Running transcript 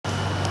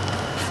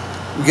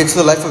We get to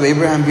the life of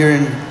Abraham here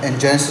in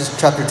Genesis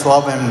chapter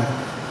 12, and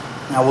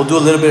we'll do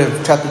a little bit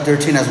of chapter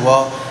 13 as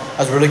well,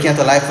 as we're looking at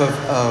the life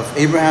of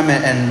Abraham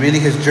and really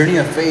his journey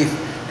of faith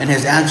and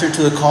his answer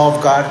to the call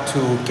of God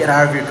to get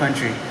out of your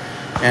country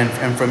and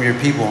from your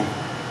people.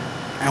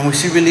 And we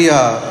see really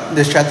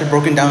this chapter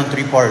broken down in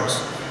three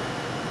parts.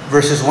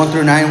 Verses 1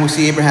 through 9, we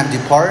see Abraham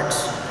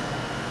departs.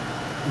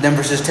 Then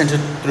verses 10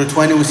 through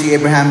 20, we see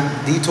Abraham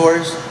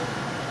detours.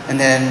 And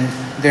then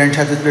there in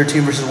chapter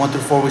 13, verses 1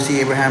 through 4, we see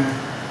Abraham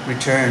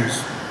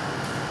returns.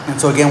 And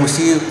so again, we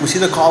see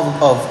the call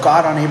of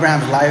God on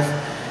Abraham's life.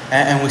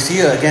 And we see,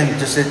 again,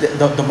 just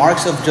the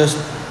marks of just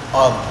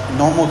a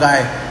normal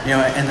guy,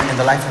 in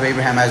the life of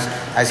Abraham as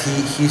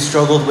he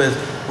struggled with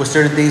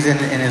certain things in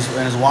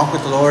his walk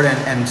with the Lord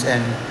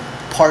and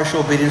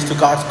partial obedience to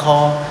God's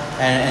call.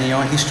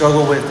 And he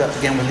struggled with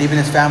leaving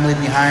his family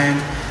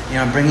behind,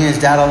 bringing his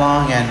dad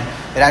along, and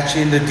it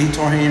actually ended up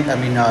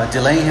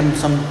delaying him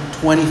some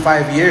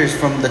 25 years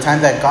from the time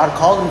that God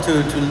called him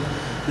to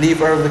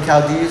leave Ur of the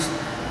Chaldees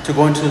to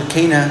go into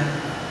Canaan.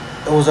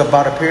 It was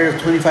about a period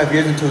of 25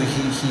 years until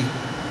he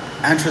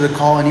answered the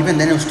call, and even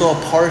then it was still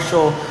a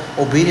partial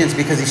obedience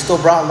because he still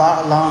brought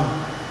Lot along.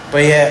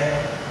 But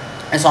yet,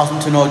 it's awesome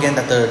to know again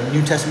that the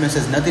New Testament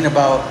says nothing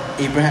about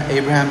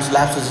Abraham's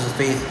lapses of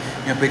faith.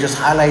 But it just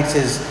highlights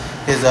his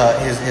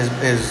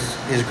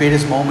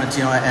greatest moments.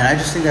 And I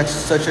just think that's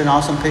such an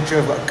awesome picture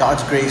of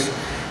God's grace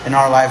in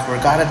our lives, where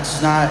God is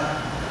not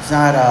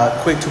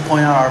quick to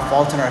point out our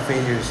faults and our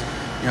failures.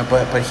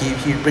 But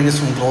he brings us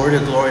from glory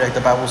to glory, like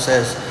the Bible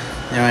says.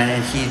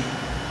 And he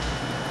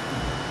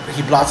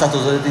blots out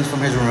those other things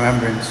from his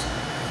remembrance.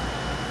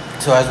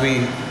 So as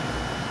we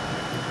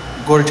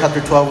go to chapter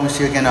 12, we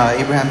see again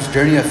Abraham's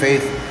journey of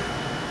faith.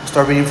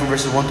 Start reading from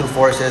verses 1 through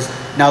 4. It says,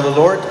 "Now the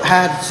Lord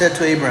had said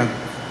to Abram,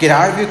 'Get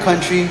out of your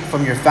country,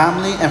 from your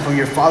family, and from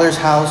your father's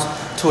house,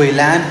 to a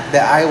land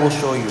that I will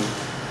show you.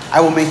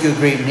 I will make you a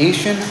great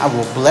nation. I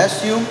will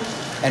bless you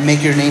and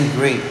make your name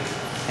great.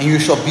 And you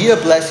shall be a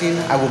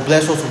blessing. I will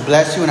bless those who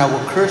bless you, and I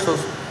will curse those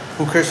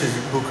who curse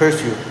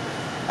you.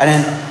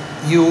 And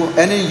in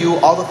you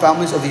all the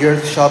families of the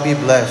earth shall be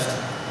blessed.'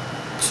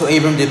 So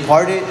Abram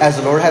departed as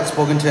the Lord had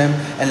spoken to him,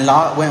 and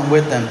Lot went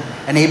with them.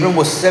 And Abram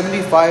was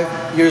 75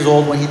 years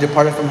old when he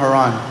departed from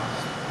Haran."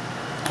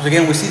 So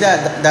again, we see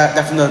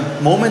that from the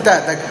moment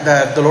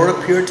that the Lord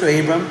appeared to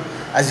Abram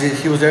as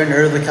he was there in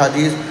Ur of the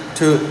Chaldees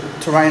to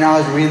right now,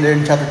 as we're reading there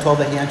in chapter 12,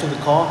 that he answered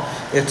the call,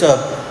 it's a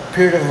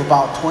period of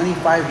about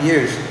 25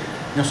 years.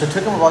 So it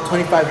took him about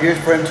 25 years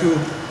for him to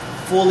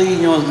fully,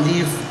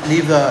 leave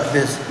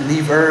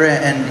Ur,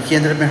 and he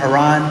ended up in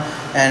Haran.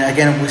 And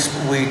again,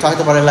 we talked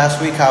about it last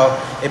week, how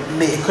it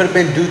could have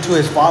been due to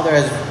his father,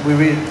 as we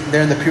read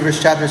there in the previous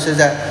chapter. It says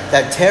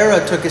that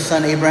Terah took his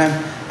son Abraham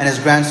and his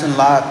grandson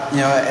Lot,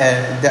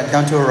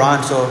 down to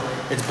Haran. So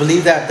it's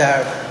believed that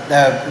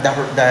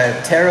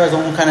Terah is the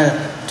one who kind of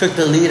took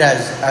the lead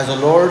as the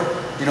Lord,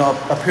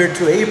 appeared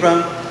to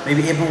Abram.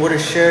 Maybe Abram would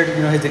have shared,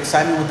 his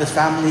excitement with his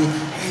family.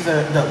 Hey,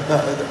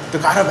 the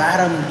God of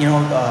Adam,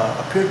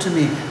 appeared to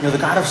me. The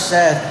God of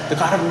Seth, the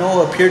God of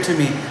Noah appeared to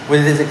me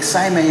with his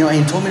excitement. And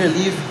he told me to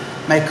leave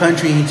my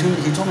country. He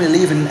told me to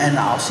leave, and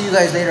I'll see you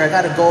guys later. I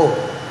gotta go.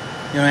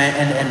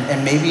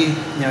 And maybe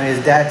his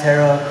dad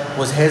Terah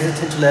was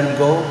hesitant to let him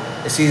go.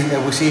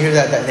 We see here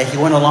that he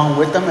went along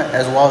with them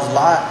as well as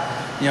Lot.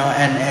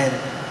 And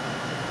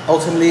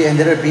ultimately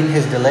ended up being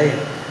his delay.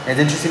 And it's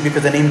interesting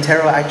because the name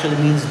Terah actually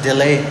means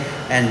delay,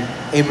 and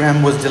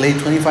Abraham was delayed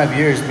 25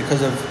 years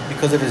because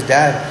of his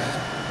dad.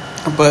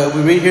 But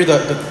we read here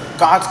the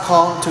God's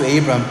call to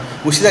Abram.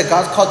 We see that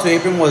God's call to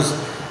Abram was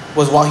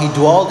while he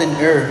dwelled in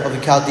Ur of the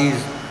Chaldees.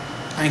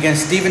 And again,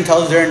 Stephen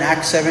tells us there in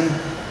Acts 7,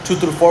 2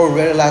 through 4, we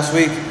read it last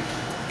week.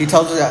 He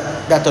tells us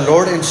that the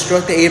Lord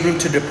instructed Abram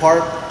to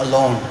depart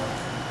alone.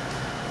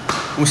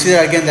 We see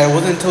that again, that it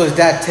wasn't until his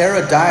dad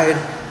Terah died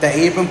that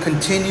Abram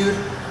continued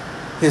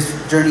his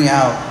journey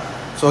out.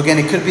 So again,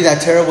 it could be that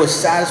Terah was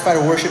satisfied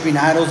with worshiping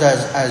idols,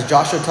 as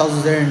Joshua tells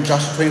us there in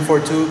Joshua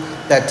 24:2,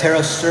 that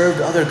Terah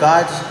served other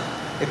gods.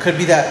 It could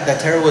be that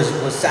Terah was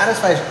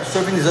satisfied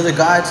serving these other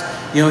gods.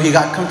 He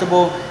got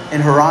comfortable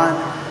in Haran.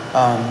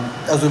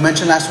 As we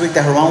mentioned last week,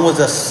 that Haran was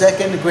the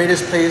second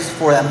greatest place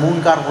for that moon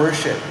god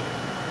worship.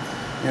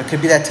 It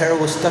could be that Terah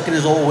was stuck in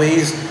his old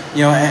ways,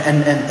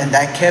 and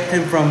that kept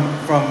him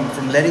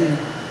from letting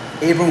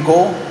Abram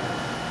go.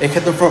 It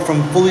kept him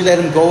from fully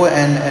letting him go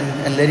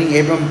and letting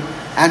Abram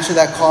answer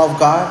that call of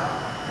God.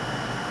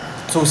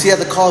 So we see that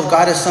the call of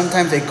God is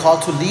sometimes a call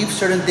to leave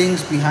certain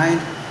things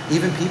behind,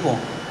 even people.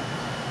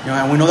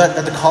 And we know that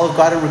the call of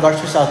God in regards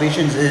to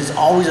salvation is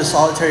always a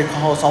solitary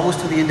call. It's always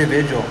to the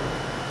individual.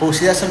 But we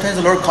see that sometimes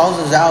the Lord calls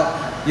us out,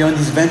 in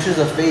these ventures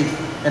of faith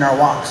in our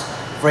walks.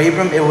 For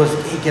Abram, it was,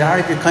 hey, get out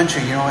of your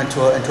country,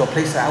 into a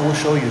place that I will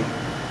show you.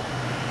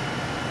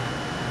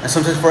 And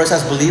sometimes for us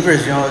as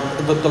believers,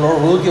 the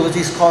Lord will give us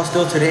these calls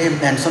still today.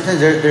 And sometimes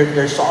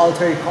they're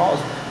solitary calls.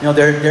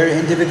 They're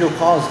individual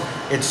calls.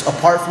 It's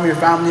apart from your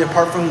family,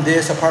 apart from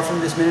this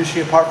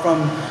ministry, apart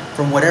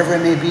from whatever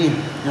it may be.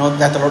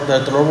 That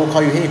the Lord will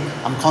call you, hey,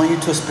 I'm calling you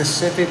to a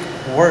specific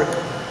work.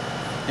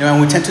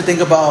 And we tend to think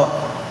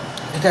about,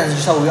 that's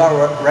just how we are,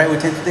 right? We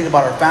tend to think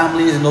about our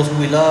families and those who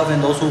we love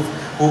and those who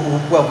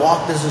have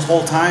walked this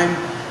whole time.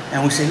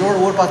 And we say, Lord,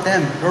 what about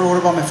them? Lord, what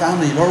about my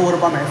family? Lord, what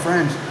about my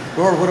friends?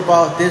 Lord, what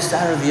about this,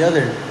 that, or the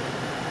other?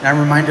 And I'm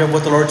reminded of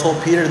what the Lord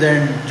told Peter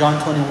there in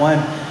John 21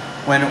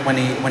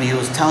 when he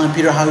was telling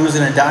Peter how he was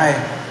going to die.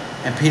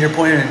 And Peter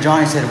pointed at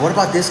John and said, what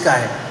about this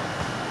guy?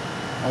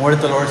 And what did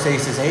the Lord say? He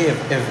says, hey,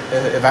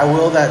 if I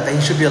will that he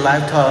should be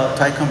alive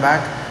till I come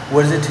back,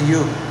 what is it to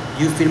you?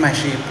 You feed my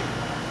sheep.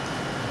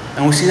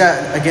 And we see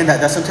that, again,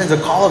 that sometimes the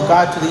call of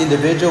God to the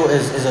individual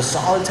is a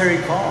solitary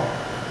call.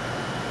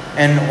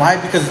 And why?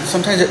 Because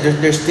sometimes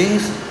there's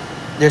things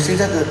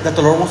that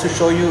the Lord wants to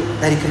show you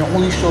that He can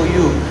only show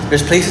you.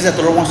 There's places that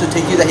the Lord wants to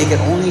take you that He can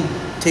only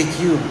take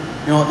you.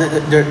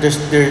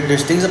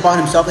 There's things about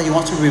Himself that He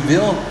wants to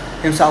reveal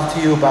Himself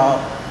to you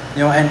about.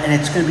 And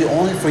it's going to be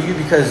only for you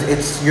because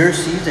it's your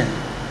season.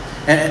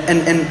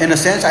 And in a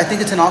sense, I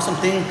think it's an awesome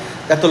thing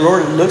that the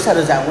Lord looks at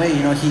us that way.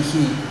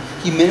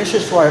 He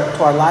ministers to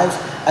our lives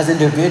as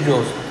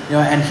individuals.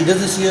 And He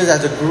doesn't see us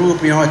as a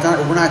group.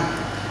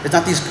 It's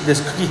not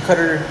this cookie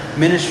cutter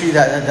ministry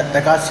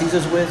that God sees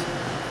us with.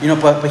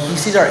 But He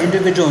sees our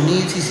individual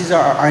needs. He sees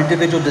our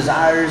individual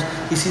desires.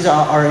 He sees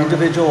our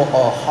individual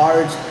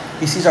hearts.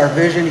 He sees our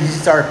vision. He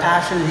sees our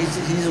passion. He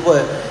sees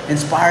what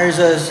inspires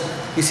us.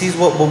 He sees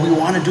what we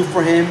want to do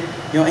for Him.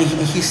 And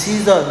He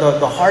sees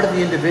the heart of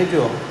the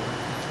individual.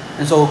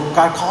 And so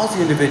God calls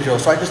the individual.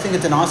 So I just think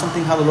it's an awesome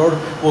thing how the Lord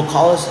will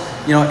call us,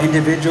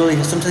 individually.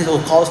 Sometimes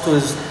He'll call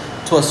us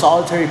to a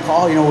solitary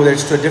call, whether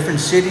it's to a different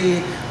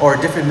city or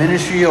a different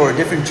ministry or a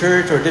different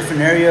church or a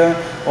different area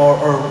or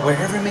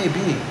wherever it may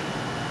be.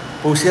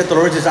 But we see that the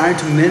Lord is desiring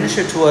to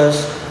minister to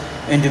us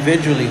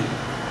individually.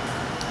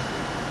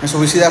 And so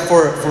we see that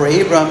for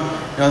Abram,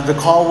 the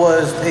call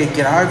was, hey,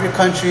 get out of your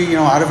country,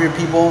 out of your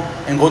people,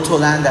 and go to a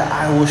land that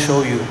I will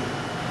show you.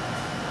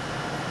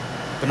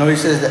 But no, He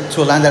says that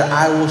to a land that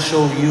I will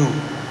show you.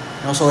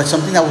 So it's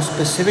something that was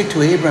specific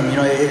to Abram.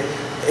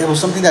 It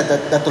was something that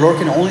the Lord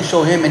can only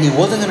show him, and He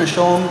wasn't going to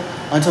show him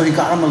until He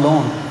got him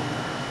alone.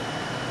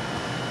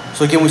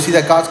 So again, we see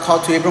that God's call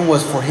to Abram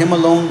was for him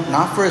alone,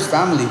 not for his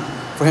family,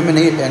 for him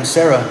and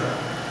Sarah.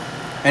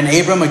 And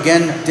Abram,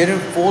 again, didn't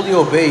fully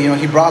obey.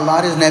 He brought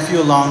Lot, his nephew,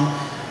 along.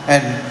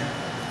 And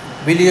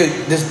really,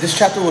 this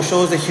chapter will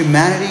show us the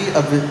humanity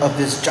of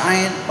this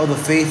giant of the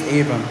faith,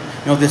 Abram.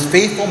 This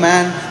faithful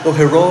man, though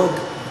heroic,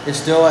 is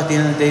still, at the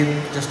end of the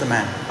day, just a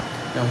man.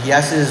 He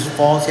has his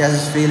faults, he has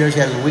his failures, he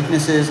has his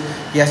weaknesses,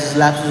 he has his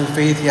lapses of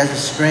faith, he has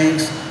his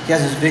strengths, he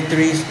has his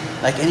victories,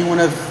 like any one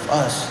of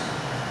us.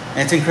 And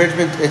it's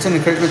an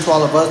encouragement to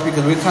all of us,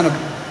 because we kind of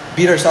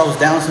beat ourselves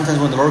down sometimes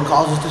when the Lord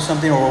calls us to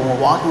something, or when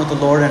we're walking with the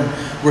Lord and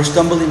we're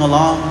stumbling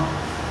along.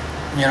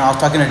 I was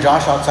talking to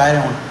Josh outside,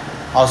 and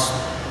I was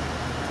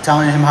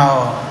telling him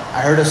how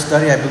I heard a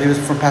study, I believe it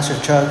was from Pastor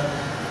Chuck,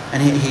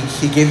 and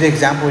he gave the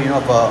example,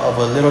 of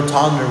a little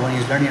toddler when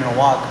he's learning to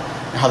walk,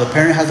 and how the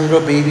parent has a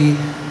little baby,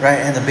 right,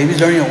 and the baby's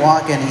learning to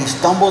walk, and he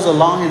stumbles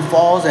along and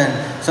falls,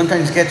 and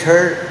sometimes gets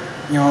hurt,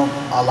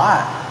 a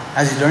lot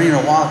as he's learning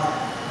to walk.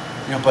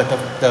 But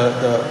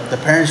the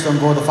parents don't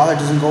go, the father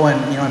doesn't go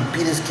and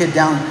beat his kid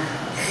down.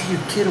 Hey, you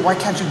kid, why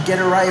can't you get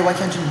it right? Why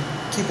can't you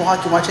keep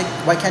walking?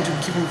 Why can't you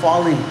keep him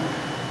falling?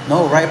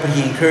 No, right? But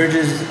he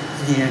encourages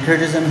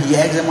him, he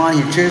eggs him on,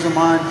 he cheers him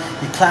on,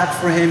 he claps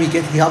for him, he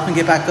helps him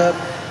get back up,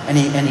 and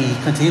he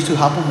continues to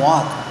help him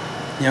walk.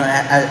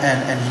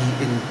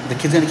 And the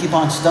kid's gonna keep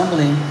on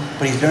stumbling,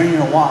 but he's learning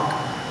to walk.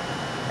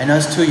 And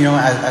us too,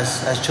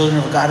 as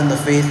children of God in the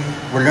faith,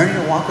 we're learning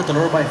to walk with the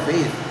Lord by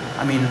faith.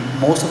 I mean,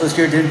 most of us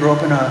here didn't grow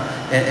up in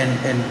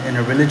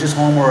a religious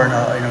home or in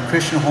a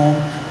Christian home.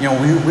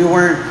 We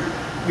weren't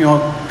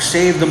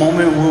saved the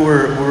moment we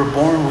were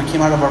born. We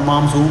came out of our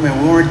mom's womb,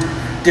 and we weren't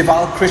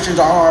devout Christians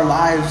all our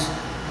lives.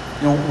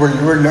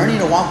 We're learning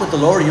to walk with the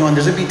Lord. And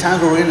there's gonna be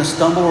times where we're gonna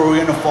stumble, or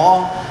we're gonna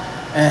fall,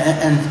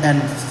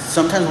 and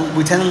sometimes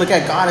we tend to look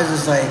at God as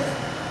this like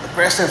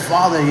aggressive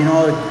father,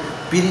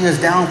 beating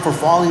us down for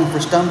falling, for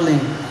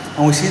stumbling,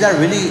 and we see that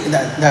really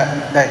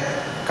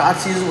that God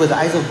sees us with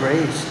eyes of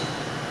grace.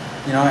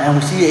 And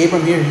we see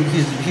Abram here,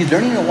 he's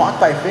learning to walk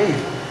by faith.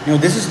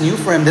 This is new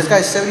for him. This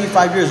guy's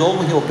 75 years old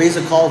when he obeys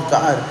the call of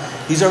God.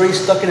 He's already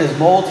stuck in his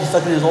mold. He's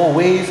stuck in his old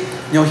ways.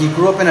 He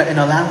grew up in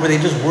a land where they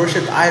just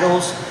worshipped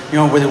idols,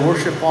 where they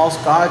worship false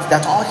gods.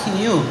 That's all he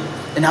knew.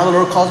 And now the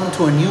Lord calls him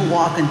to a new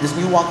walk, and this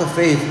new walk of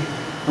faith.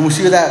 And we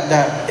see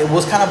that it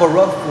was kind of a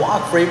rough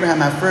walk for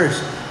Abraham at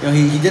first.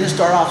 He didn't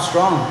start off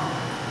strong.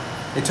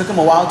 It took him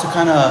a while to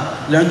kind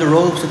of learn the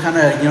ropes, to kind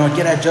of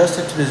get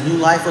adjusted to this new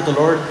life with the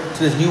Lord,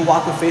 to this new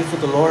walk of faith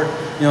with the Lord.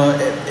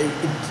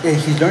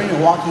 He's learning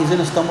to walk. He's going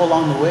to stumble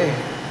along the way.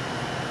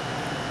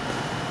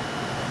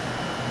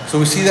 So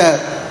we see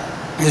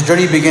that his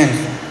journey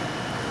begins.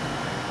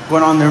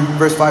 Going on there,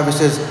 verse 5, it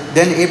says,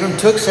 Then Abram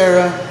took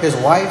Sarah, his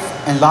wife,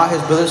 and Lot,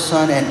 his brother's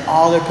son, and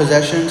all their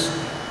possessions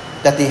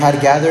that they had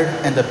gathered,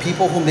 and the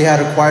people whom they had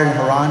acquired in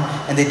Haran,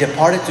 and they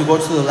departed to go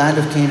to the land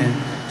of Canaan.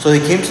 So they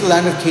came to the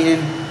land of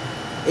Canaan,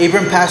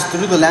 Abram passed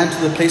through the land to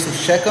the place of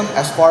Shechem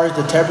as far as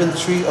the terebinth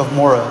tree of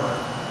Moreh.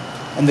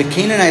 And the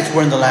Canaanites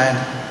were in the land.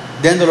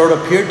 Then the Lord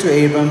appeared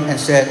to Abram and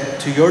said,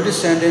 to your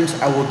descendants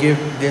I will give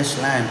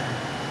this land.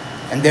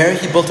 And there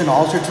he built an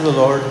altar to the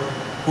Lord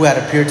who had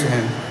appeared to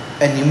him.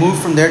 And he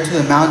moved from there to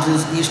the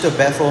mountains east of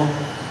Bethel.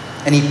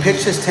 And he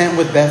pitched his tent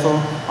with Bethel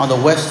on the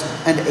west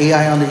and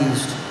Ai on the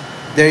east.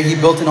 There he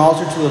built an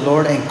altar to the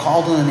Lord and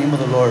called on the name of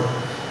the Lord.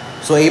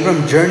 So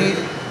Abram journeyed,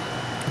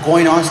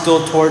 going on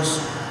still towards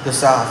the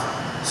south.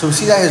 So we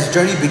see that his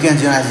journey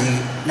begins, as he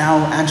now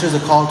answers the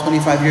call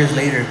 25 years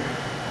later.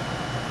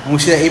 And we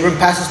see that Abram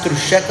passes through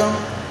Shechem,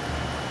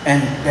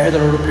 and there the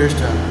Lord appears to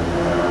him.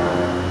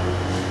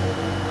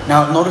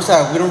 Now notice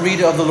that we don't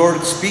read of the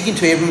Lord speaking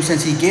to Abram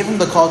since he gave him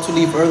the call to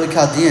leave Ur the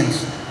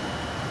Chaldeans.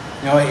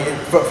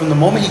 From the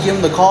moment he gave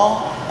him the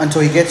call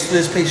until he gets to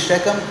this place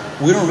Shechem,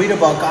 we don't read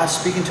about God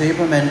speaking to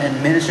Abram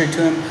and ministering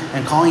to him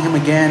and calling him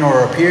again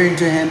or appearing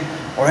to him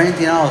or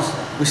anything else.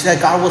 We see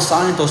that God was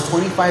silent those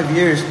 25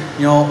 years,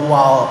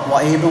 while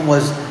Abram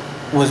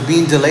was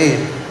being delayed.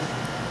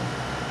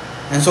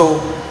 And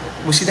so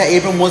we see that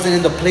Abram wasn't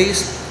in the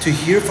place to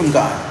hear from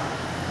God.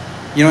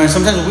 And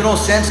sometimes we don't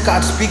sense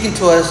God speaking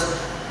to us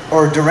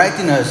or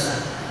directing us,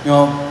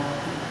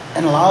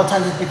 and a lot of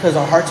times it's because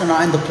our hearts are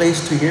not in the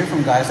place to hear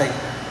from God. It's like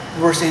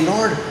we're saying,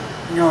 Lord,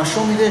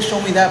 show me this,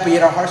 show me that, but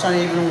yet our hearts aren't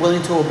even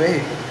willing to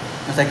obey.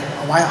 It's like,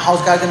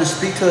 how's God going to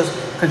speak to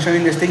us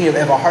concerning this thing if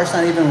our heart's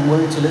not even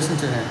willing to listen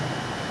to Him?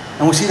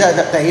 And we see that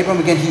Abram,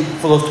 again,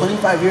 for those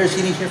 25 years,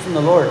 he didn't hear from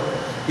the Lord.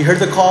 He heard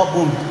the call,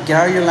 boom, get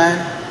out of your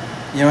land.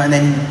 And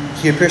then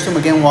he appears to him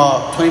again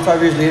while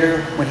 25 years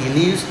later when he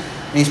leaves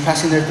and he's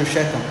passing there through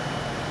Shechem.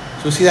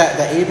 So we see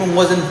that Abram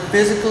wasn't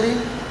physically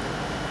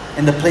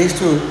in the place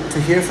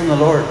to hear from the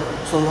Lord.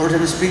 So the Lord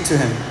didn't speak to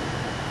him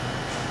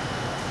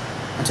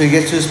until he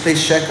gets to this place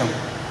Shechem.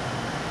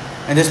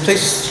 And this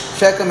place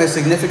Shechem is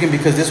significant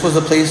because this was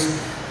a place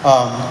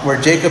where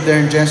Jacob there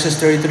in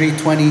Genesis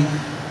 33:20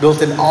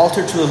 built an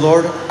altar to the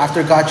Lord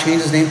after God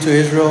changed his name to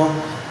Israel,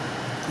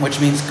 which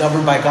means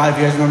governed by God. If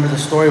you guys remember the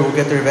story, we'll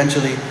get there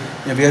eventually.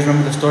 If you guys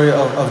remember the story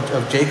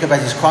of Jacob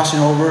as he's crossing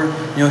over,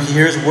 he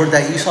hears word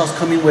that Esau's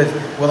coming with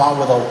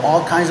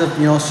all kinds of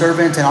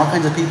servants and all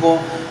kinds of people.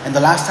 And the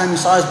last time he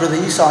saw his brother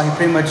Esau, he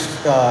pretty much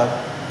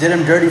did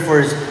him dirty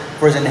for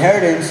his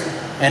inheritance.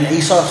 And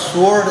Esau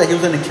swore that he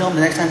was going to kill him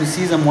the next time he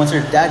sees him once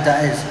their dad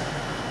dies.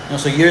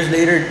 So years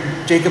later,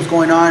 Jacob's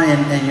going on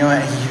and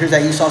he hears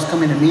that Esau's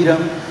coming to meet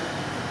him.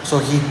 So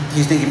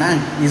he's thinking,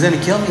 man, he's going to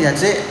kill me.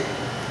 That's it.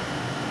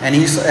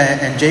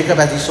 And Jacob,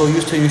 as he's so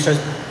used to it, he starts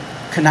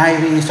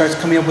conniving. He starts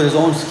coming up with his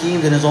own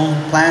schemes and his own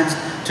plans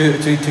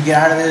to get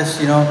out of this.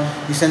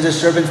 He sends his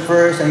servants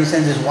first, and he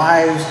sends his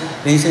wives,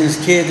 then he sends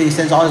his kids, and he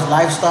sends all his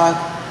livestock,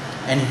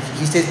 and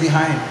he stays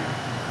behind.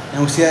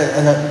 And we see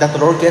that the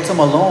Lord gets him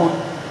alone.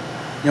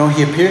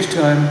 He appears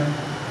to him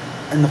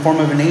in the form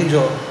of an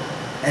angel,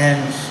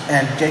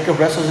 and Jacob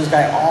wrestles this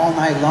guy all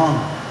night long.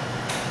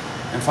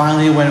 And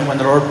finally, when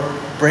the Lord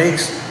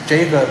breaks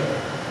Jacob,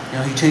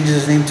 he changes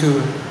his name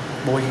to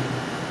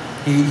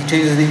he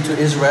changes his name to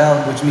Israel,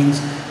 which means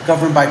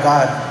governed by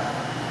God.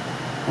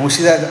 And we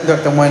see that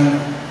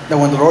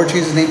when the Lord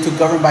changes his name to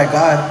governed by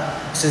God,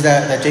 it says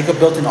that Jacob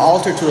built an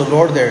altar to the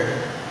Lord there.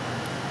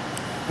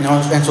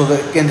 And so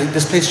again,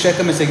 this place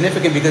Shechem is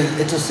significant because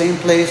it's the same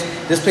place.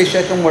 This place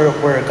Shechem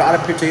where God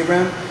appeared to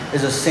Abraham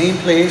is the same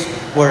place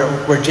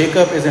where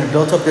Jacob is going to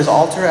build up this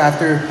altar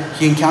after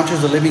he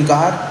encounters the living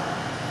God.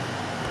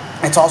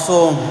 It's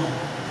also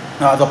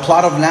the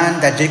plot of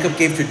land that Jacob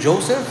gave to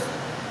Joseph.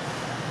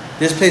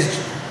 This place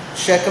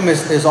Shechem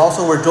is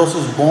also where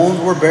Joseph's bones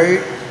were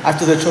buried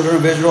after the children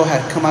of Israel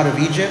had come out of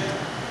Egypt.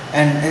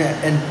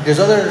 And there's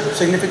other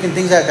significant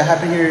things that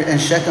happen here in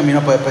Shechem,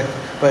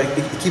 but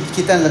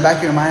keep that in the back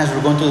of your mind as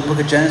we're going through the book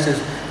of Genesis,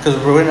 because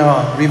we're going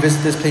to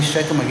revisit this place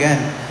Shechem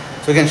again.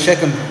 So again,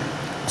 Shechem,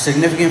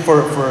 significant for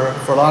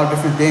a lot of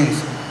different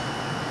things.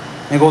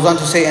 And it goes on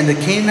to say, and the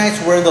Canaanites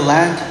were in the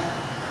land,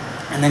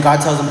 and then God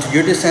tells them, to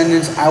your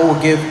descendants I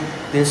will give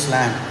this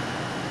land.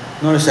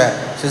 Notice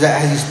that. It says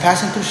that as he's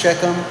passing through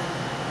Shechem,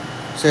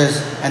 it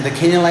says, and the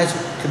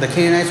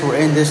Canaanites were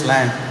in this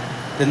land.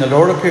 Then the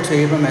Lord appeared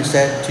to Abram and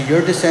said, to your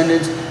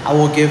descendants I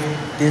will give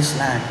this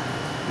land.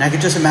 And I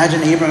can just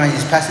imagine Abram as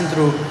he's passing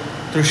through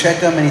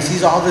Shechem and he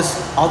sees all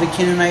the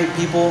Canaanite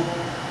people,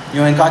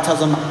 and God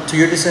tells him, to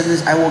your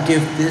descendants I will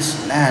give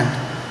this land.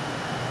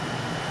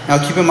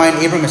 Now keep in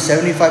mind, Abram is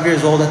 75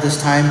 years old at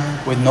this time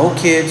with no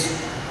kids.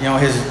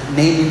 His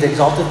name means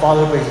exalted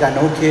father, but he's got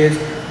no kids.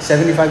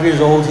 75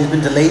 years old. He's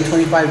been delayed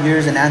 25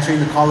 years in answering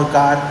the call of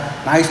God.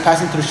 Now he's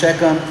passing through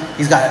Shechem.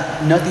 He's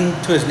got nothing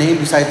to his name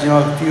besides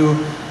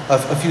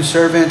a few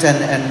servants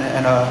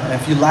and a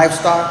few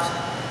livestock.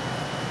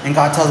 And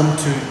God tells him,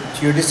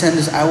 to your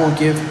descendants I will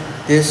give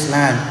this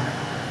land.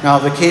 Now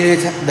the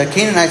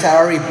Canaanites had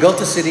already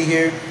built a city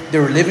here. They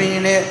were living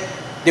in it.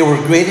 They were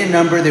great in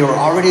number. They were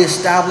already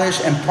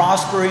established and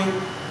prospering.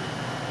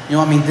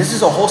 This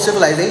is a whole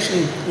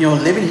civilization,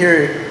 living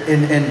here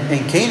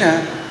in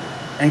Canaan.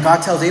 And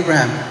God tells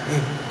Abraham,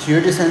 hey, to your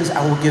descendants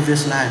I will give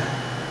this land.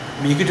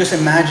 I mean, you could just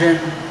imagine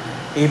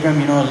Abram,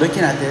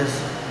 looking at this,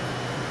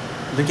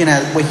 looking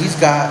at what he's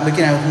got,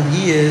 looking at who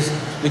he is,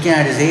 looking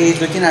at his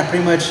age, looking at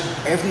pretty much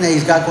everything that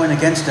he's got going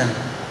against him.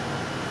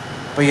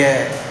 But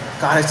yet,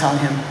 God is telling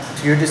him,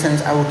 to your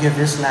descendants, I will give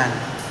this land.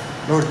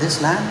 Lord,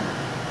 this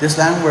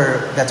land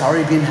where that's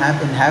already being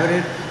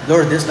inhabited.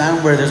 Lord, this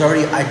land where there's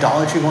already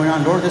idolatry going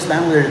on. Lord, this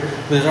land where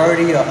there's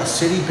already a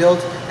city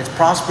built. It's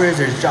prosperous.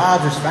 There's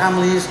jobs. There's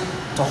families.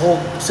 It's a whole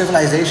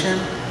civilization.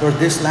 Lord,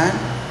 this land.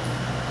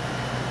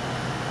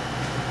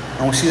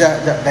 And we see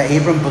that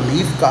Abram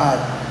believed God.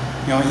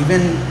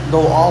 Even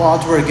though all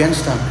odds were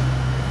against him.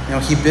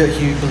 He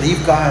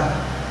believed God.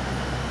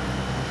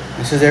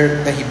 It says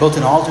there that he built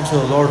an altar to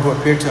the Lord who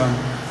appeared to him.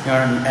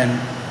 And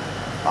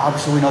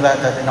obviously we know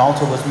that an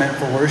altar was meant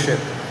for worship.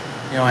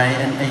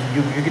 And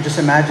you could just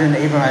imagine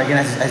Abram again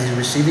as he's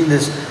receiving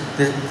this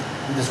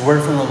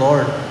word from the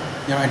Lord,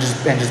 and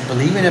just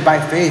believing it by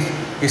faith.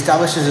 He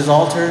establishes his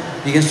altar,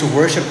 begins to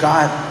worship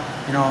God,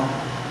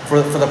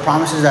 for the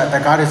promises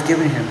that God has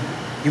given him.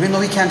 Even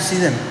though he can't see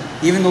them,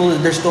 even though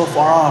they're still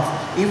far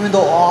off, even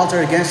though all odds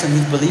are against him,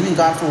 he's believing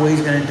God for what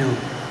he's going to do.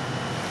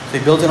 So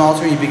he builds an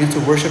altar and he begins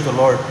to worship the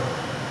Lord.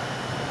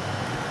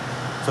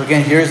 So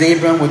again, here's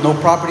Abram with no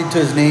property to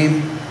his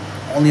name,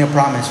 only a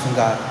promise from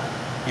God.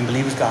 And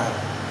believes God.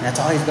 And that's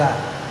all he's got.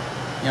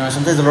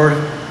 Sometimes the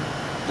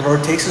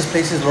Lord takes us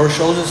places, the Lord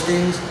shows us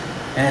things,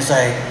 and it's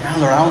like, man,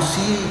 Lord, I don't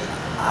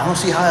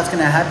see how that's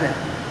gonna happen.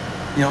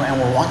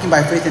 And we're walking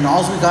by faith, and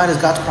all we got is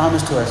God's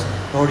promise to us.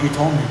 Lord, you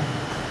told me.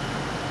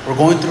 We're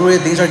going through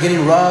it, things are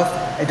getting rough.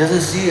 It doesn't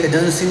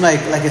seem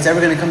like it's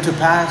ever gonna come to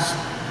pass.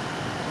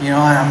 And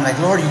I'm like,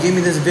 Lord, you gave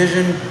me this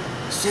vision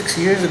 6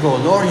 years ago.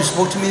 Lord, you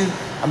spoke to me.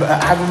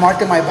 I have it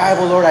marked in my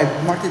Bible, Lord. I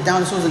marked it down.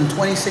 This was in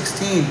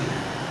 2016.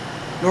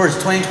 Lord,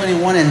 it's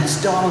 2021 and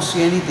still I don't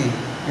see anything.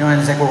 And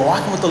it's like we're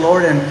walking with the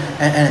Lord and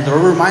the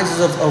Lord reminds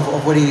us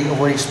of what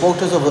he spoke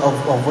to us,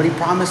 of what he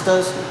promised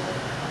us,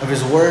 of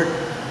his word.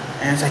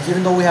 And it's like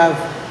even though we have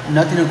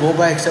nothing to go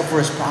by except for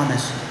his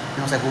promise,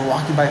 it's like we're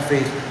walking by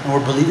faith and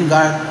we're believing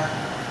God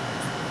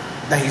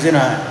that he's going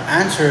to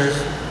answer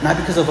us, not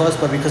because of us,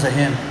 but because of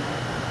him.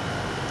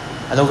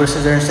 I love what it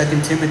says there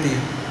in 2 Timothy,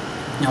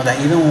 that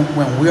even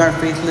when we are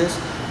faithless,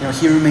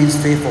 he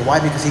remains faithful. Why?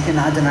 Because he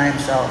cannot deny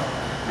himself.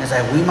 And it's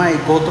like we might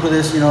go through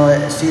this,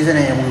 season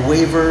and we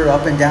waver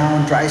up and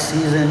down, dry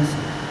seasons,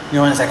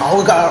 and it's like all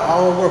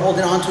we're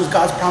holding on to is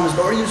God's promise.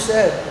 Lord, you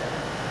said,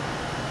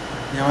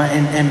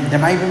 and there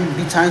might even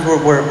be times where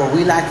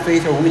we lack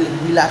faith or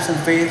we lapse in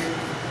faith,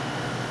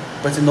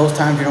 but it's in those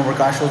times, where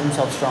God shows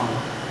himself strong.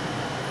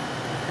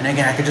 And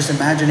again, I could just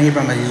imagine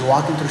Abram as he's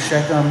walking through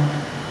Shechem,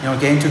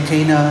 getting to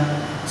Canaan,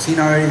 seeing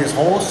already this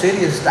whole city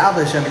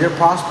established. They're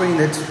prospering.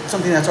 That's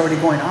something that's already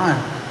going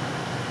on.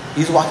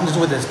 He's walking just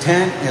with his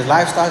tent, his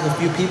livestock, a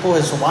few people,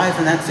 his wife,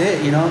 and that's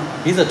it,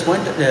 He's a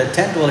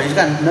tent dweller. He's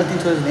got nothing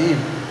to his name.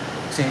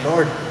 He's saying,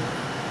 Lord,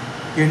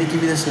 you're going to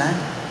give me this land?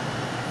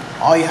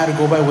 All you had to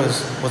go by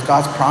was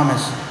God's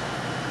promise.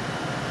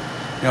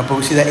 But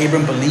we see that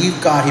Abram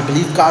believed God. He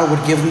believed God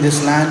would give him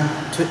this land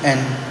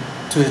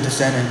to his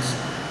descendants.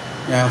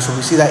 So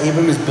we see that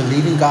Abram is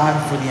believing God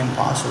for the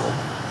impossible.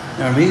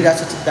 Really,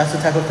 that's the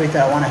type of faith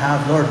that I want to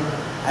have. Lord,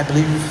 I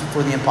believe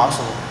for the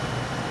impossible.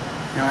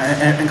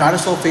 And God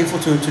is so faithful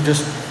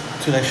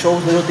to show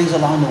little things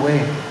along the way,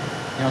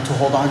 to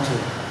hold on to.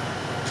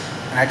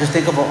 And I just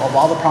think of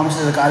all the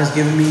promises that God has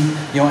given me,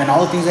 and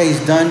all the things that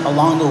he's done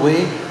along the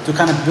way to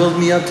kind of build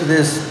me up to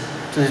this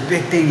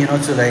big thing,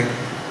 to like,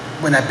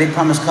 when that big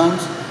promise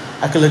comes,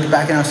 I could look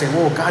back and I'll say,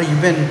 whoa, God,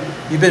 you've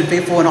been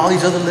faithful in all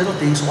these other little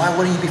things, so why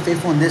wouldn't you be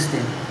faithful in this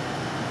thing?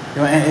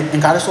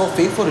 And God is so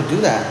faithful to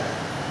do that.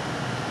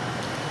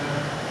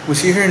 We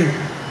see here in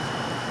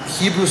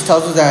Hebrews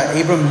tells us that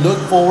Abram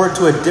looked forward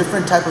to a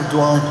different type of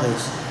dwelling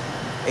place,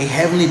 a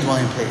heavenly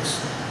dwelling place.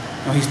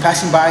 He's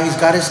passing by, he's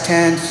got his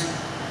tents.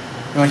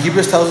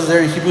 Hebrews tells us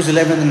there in Hebrews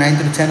 11, 9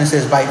 to 10, it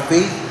says, by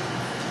faith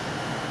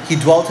he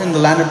dwelt in the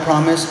land of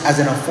promise as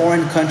in a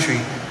foreign country,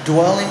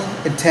 dwelling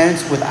in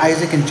tents with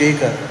Isaac and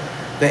Jacob,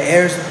 the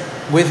heirs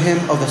with him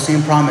of the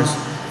same promise.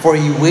 For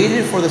he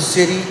waited for the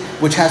city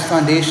which has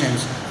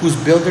foundations, whose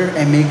builder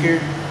and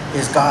maker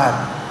is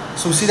God.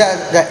 So we see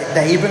that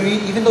Abram,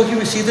 even though he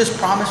received this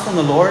promise from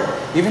the Lord,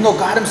 even though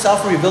God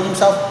himself revealed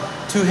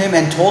himself to him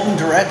and told him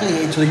directly,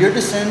 hey, to your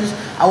descendants,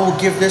 I will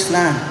give this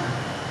land.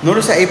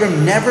 Notice that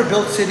Abram never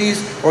built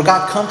cities or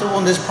got comfortable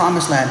in this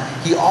promised land.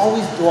 He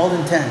always dwelled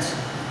in tents.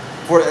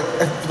 For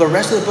the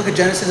rest of the book of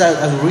Genesis,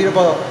 as we read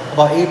about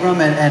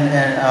Abram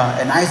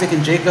and Isaac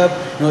and Jacob,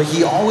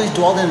 he always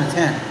dwelled in a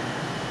tent.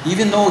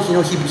 Even though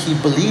he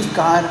believed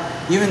God,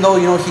 even though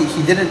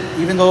he didn't,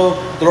 even though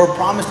the Lord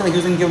promised him he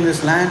was going to give him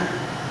this land,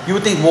 you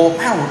would think, well,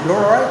 man,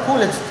 Lord, all right, cool,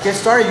 let's get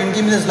started. You can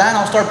give me this land,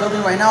 I'll start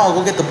building right now. I'll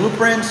go get the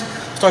blueprints,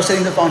 start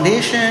setting the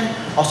foundation,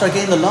 I'll start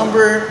getting the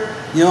lumber,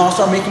 I'll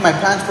start making my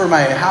plans for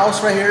my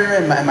house right here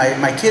and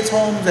my kids'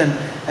 homes, and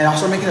I'll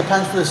start making the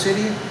plans for the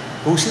city.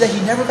 But we see that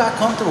he never got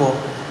comfortable.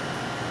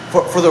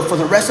 For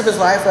the rest of his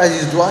life, as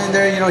he's dwelling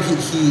there,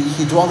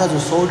 he dwelled as a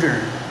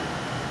sojourner.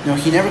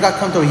 He never got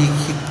comfortable. He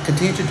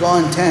continued to dwell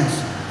in tents.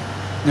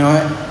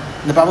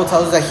 The Bible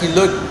tells us that he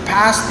looked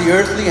past the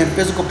earthly and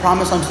physical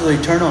promise onto the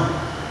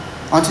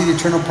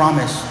eternal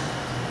promise.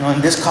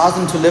 And this caused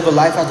him to live a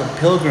life as a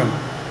pilgrim,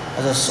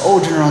 as a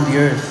sojourner on the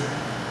earth.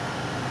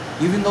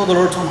 Even though the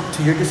Lord told him,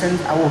 to your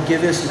descendants, I will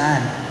give this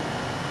land.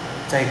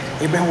 It's like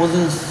Abraham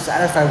wasn't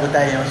satisfied with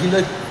that. He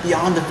looked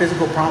beyond the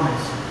physical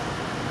promise.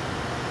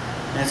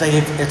 And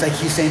it's like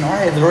he's saying, all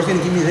right, if the Lord's going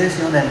to give me this,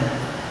 then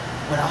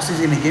what else is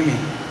he going to give me?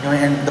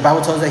 And the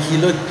Bible tells us that he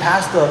looked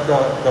past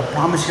the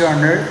promise here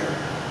on earth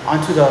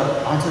onto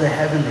the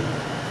heavenly.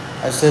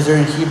 As it says there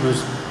in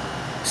Hebrews,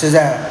 it says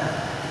that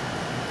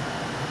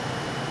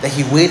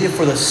he waited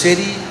for the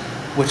city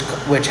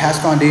which has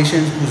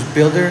foundations, whose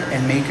builder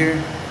and maker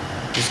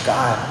is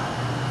God.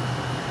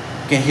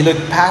 Again, he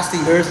looked past the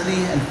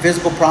earthly and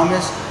physical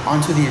promise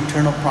onto the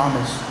eternal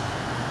promise.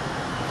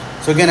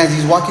 So again, as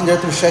he's walking there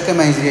through Shechem,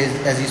 as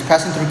he's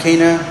passing through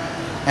Canaan,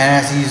 and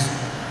as he's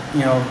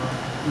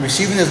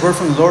receiving this word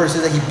from the Lord, it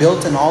says that he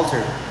built an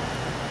altar.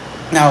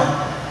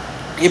 Now,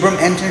 Abram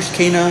enters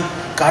Canaan,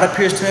 God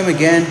appears to him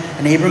again,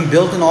 and Abram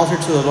built an altar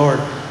to the Lord.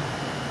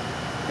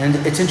 And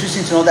it's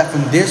interesting to know that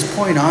from this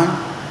point on,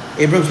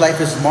 Abram's life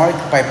is marked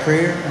by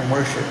prayer and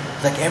worship.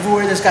 It's like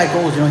everywhere this guy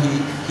goes,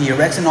 he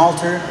erects an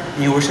altar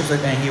and he worships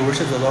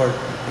the Lord.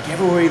 Like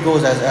everywhere he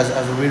goes,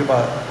 as we read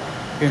about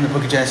here in the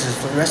book of Genesis,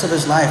 for the rest of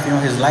his life,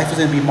 his life is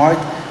going to be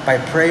marked by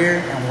prayer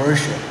and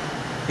worship.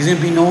 He's going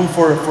to be known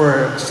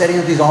for setting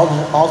up these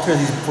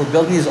altars, for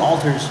building these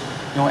altars,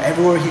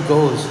 everywhere he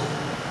goes.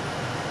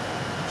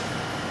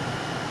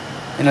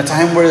 In a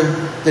time where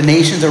the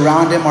nations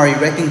around him are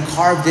erecting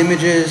carved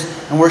images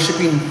and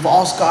worshiping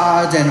false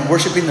gods and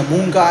worshiping the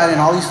moon god and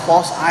all these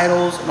false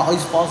idols and all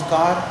these false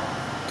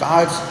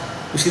gods,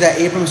 we see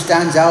that Abram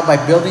stands out by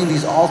building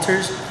these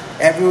altars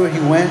everywhere he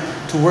went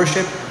to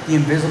worship the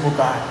invisible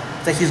God.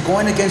 It's like he's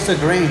going against the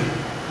grain.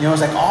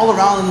 It's like all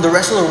around him, the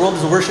rest of the world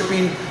is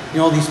worshiping,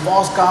 these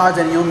false gods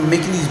and,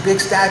 making these big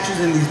statues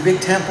and these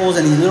big temples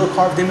and these little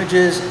carved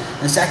images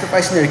and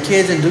sacrificing their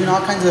kids and doing all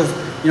kinds of,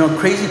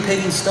 crazy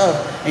pagan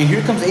stuff. And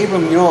here comes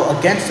Abram,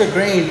 against the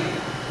grain,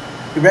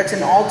 erects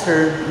an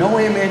altar, no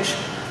image,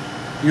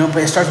 but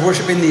he starts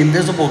worshiping the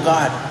invisible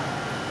God.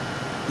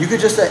 You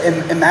could just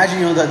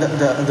imagine,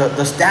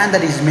 the stand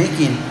that he's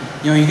making.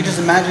 You could just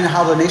imagine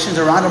how the nations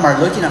around him are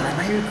looking at him.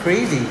 Like, man, you're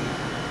crazy.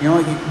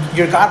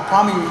 Your God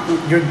promised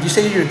you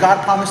say your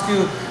God promised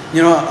you,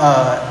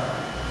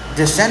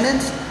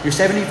 descendants. You're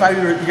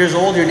 75 years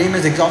old. Your name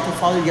is Exalted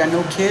Father. You got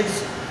no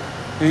kids.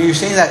 You're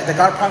saying that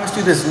God promised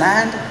you this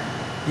land.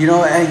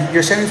 And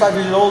you're 75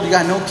 years old. You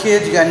got no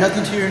kids. You got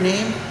nothing to your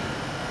name.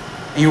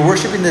 And you're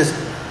worshiping this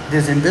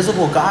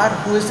invisible God.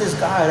 Who is this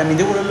God? I mean,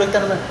 they would have looked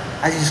at him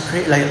as he's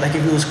crazy, like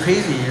if he was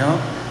crazy,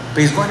 But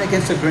he's going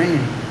against the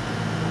grain.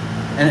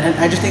 And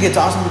I just think it's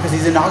awesome because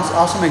he's an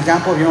awesome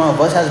example,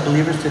 of us as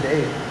believers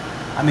today.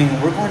 I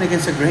mean, we're going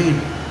against the grain,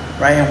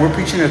 right? And we're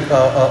preaching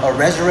a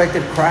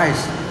resurrected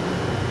Christ.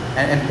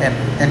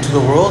 And to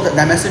the world,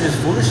 that message is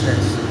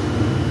foolishness.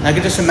 And I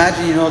could just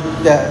imagine,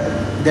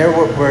 that there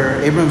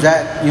where Abram's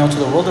at, to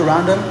the world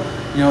around him,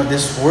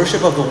 this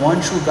worship of the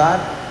one true God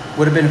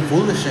would have been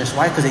foolishness.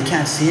 Why? Because they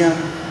can't see him.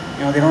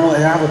 They don't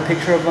have a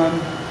picture of him.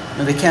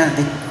 They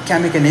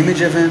can't make an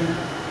image of him.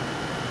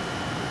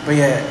 But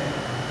yet,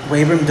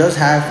 what Abram does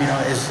have,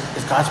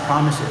 is God's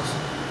promises.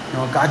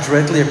 God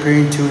directly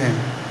appearing to him.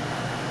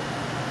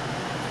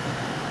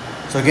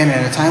 So again,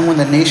 at a time when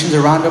the nations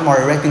around him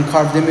are erecting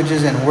carved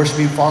images and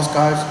worshiping false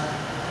gods,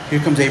 here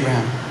comes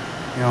Abraham.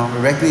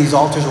 Erecting these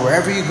altars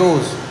wherever he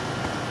goes,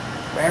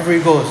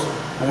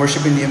 and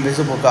worshiping the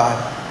invisible God.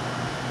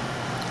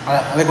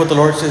 I like what the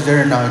Lord says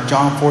there in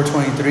John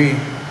 4:23,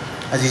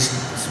 as he's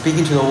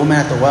speaking to the woman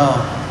at the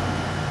well.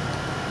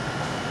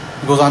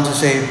 He goes on to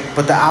say,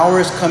 "But the hour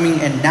is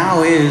coming, and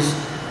now is,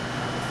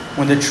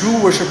 when the true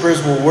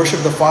worshipers will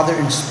worship the Father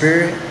in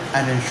spirit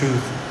and in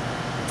truth.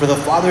 For the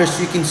Father is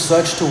seeking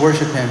such to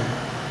worship him.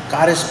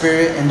 God is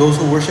spirit, and those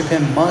who worship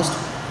him must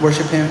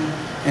worship him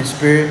in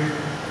spirit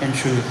and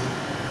truth."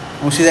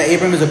 And we see that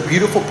Abram is a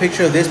beautiful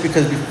picture of this,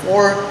 because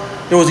before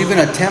there was even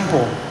a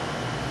temple,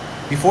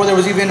 before there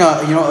was even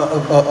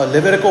a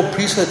Levitical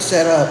priesthood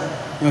set up,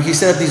 he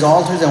set up these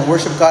altars and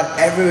worshiped God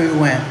everywhere he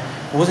went.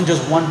 It wasn't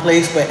just one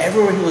place, but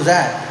everywhere he was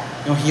at,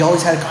 he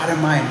always had God in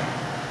mind.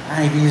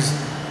 And if he's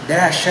there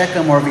at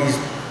Shechem, or if he's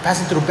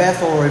passing through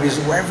Bethel, or if he's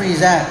wherever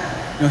he's at,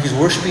 he's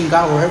worshiping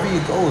God wherever he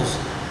goes.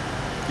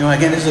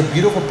 Again, this is a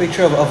beautiful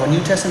picture of a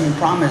New Testament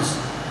promise.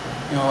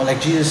 Like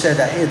Jesus said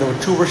that, hey, the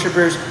true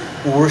worshipers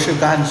will worship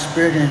God in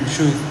spirit and in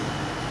truth.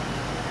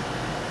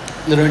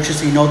 A little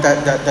interesting note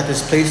that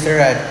this place there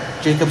at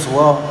Jacob's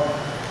well,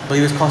 I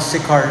believe it's called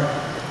Sychar,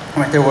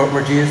 right there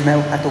where Jesus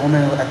met at the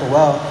woman at the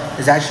well,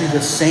 is actually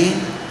the same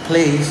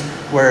place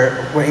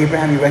where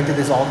Abraham erected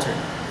this altar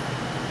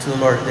to the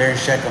Lord there in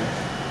Shechem.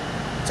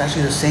 It's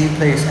actually the same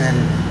place.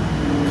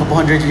 And a couple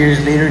hundred years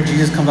later,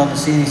 Jesus comes on the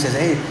scene and he says,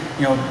 hey,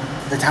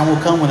 the time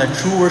will come when the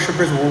true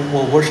worshipers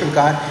will worship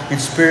God in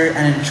spirit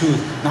and in truth.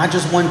 Not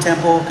just one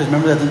temple, because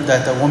remember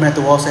that the woman at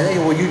the well said, hey,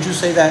 well, you just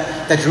say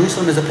that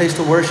Jerusalem is a place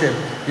to worship,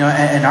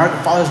 and our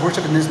fathers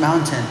worship in this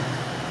mountain.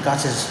 God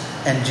says,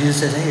 and Jesus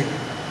says, hey,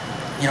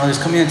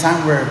 there's coming a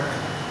time where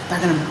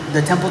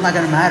the temple's not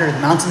going to matter, the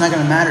mountain's not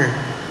going to matter.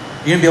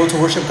 You're going to be able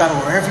to worship God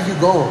wherever you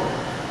go.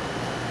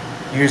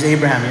 Here's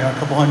Abraham, a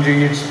couple hundred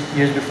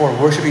years before,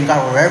 worshiping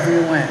God wherever he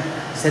went,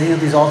 setting up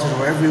these altars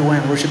wherever he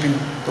went, worshiping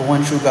the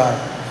one true God.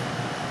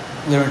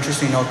 Little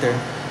interesting note there.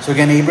 So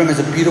again, Abram is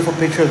a beautiful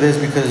picture of this,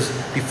 because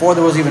before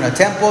there was even a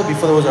temple,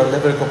 before there was a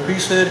Levitical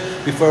priesthood,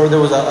 before there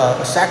was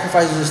a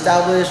sacrifices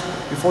established,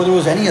 before there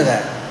was any of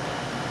that,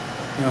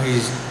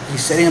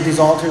 he's setting up these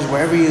altars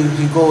wherever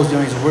he goes.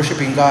 He's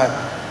worshiping God.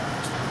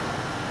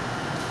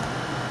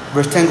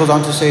 Verse 10 goes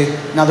on to say,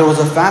 now there was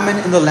a famine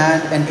in the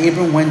land, and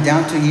Abram went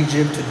down to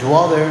Egypt to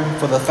dwell there,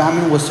 for the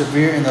famine was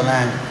severe in the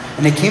land.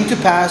 And it came to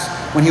pass,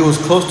 when he was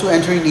close to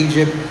entering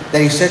Egypt,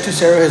 that he said to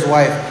Sarah his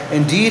wife,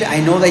 indeed, I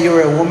know that you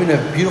are a woman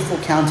of beautiful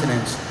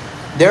countenance.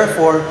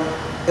 Therefore,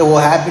 it will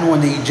happen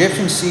when the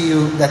Egyptians see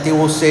you, that they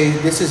will say,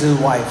 this is his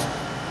wife.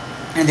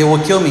 And they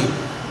will kill me,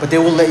 but they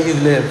will let you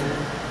live.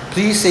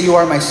 Please say you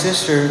are my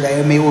sister, that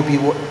it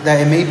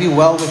may be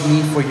well with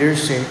me for your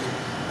sake,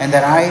 and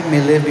that I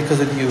may live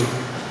because of you.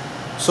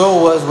 So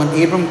it was when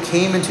Abram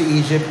came into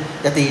Egypt,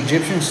 that the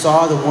Egyptians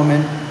saw the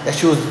woman, that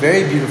she was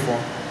very beautiful.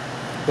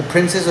 The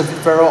princes of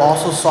Pharaoh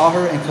also saw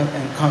her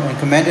and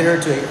commended her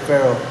to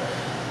Pharaoh.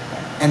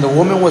 And the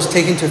woman was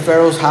taken to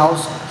Pharaoh's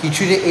house. He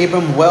treated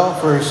Abram well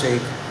for her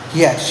sake. He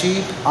had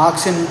sheep,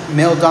 oxen,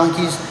 male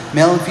donkeys,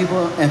 male and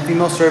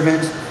female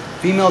servants,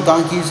 female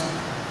donkeys,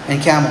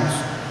 and camels.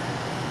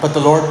 But the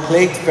Lord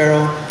plagued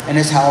Pharaoh and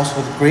his house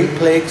with great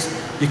plagues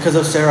because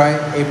of Sarai,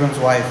 Abram's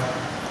wife.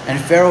 And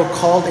Pharaoh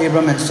called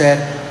Abram and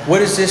said,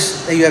 what is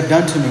this that you have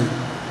done to me?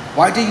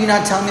 Why did you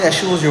not tell me that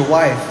she was your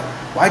wife?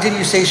 Why did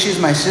you say she is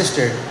my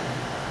sister?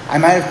 I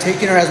might have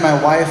taken her as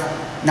my wife.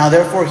 Now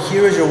therefore,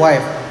 here is your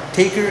wife.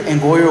 Take her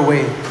and go your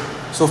way.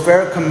 So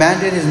Pharaoh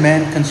commanded his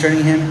men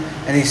concerning him,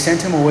 and they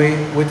sent him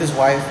away with his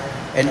wife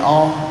and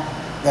all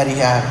that he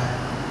had.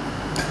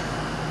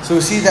 So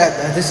we see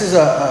that this is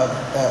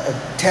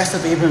a test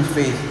of Abram's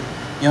faith.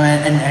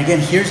 And again,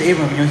 here's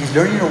Abram. He's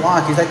learning to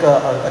walk. He's like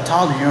a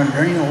toddler,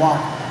 learning to walk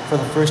for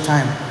the first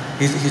time.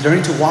 He's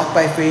learning to walk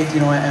by faith,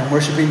 and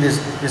worshiping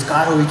this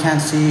God who we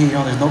can't see.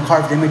 There's no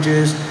carved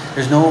images.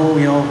 There's no,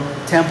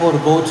 temple to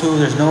go to.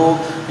 There's no,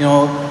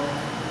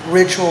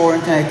 ritual or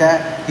anything like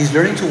that. He's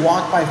learning to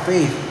walk by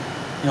faith.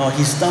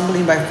 He's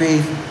stumbling by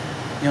faith.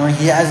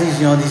 He has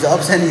these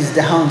ups and these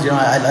downs.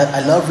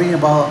 I love reading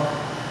about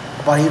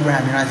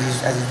Abraham,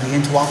 as he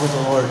begins to walk with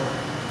the Lord.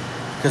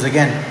 Because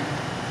again,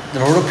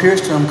 the Lord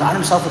appears to him. God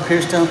himself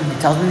appears to him.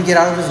 He tells him to get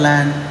out of his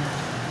land.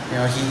 He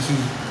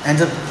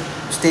ends up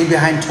staying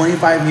behind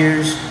 25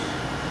 years.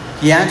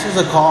 He answers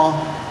the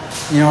call.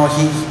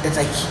 It's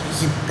like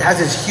he has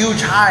this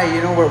huge high,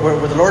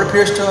 where the Lord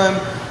appears to him.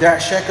 They're at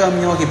Shechem.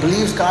 He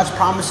believes God's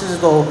promises,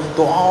 though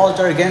all odds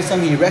are against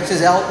him. He erects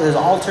his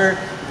altar,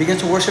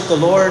 begins to worship the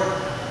Lord,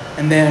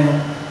 and then,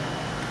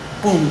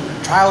 boom,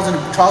 trials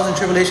and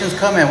tribulations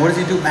come. And what does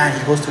he do? Man,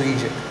 he goes to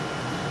Egypt.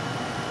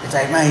 It's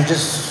like, man, he's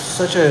just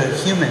such a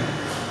human.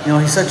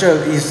 He's such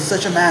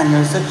a man.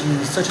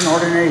 He's such an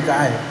ordinary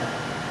guy.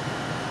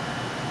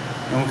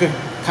 And we could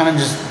kind of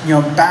just,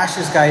 bash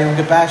this guy. We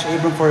could bash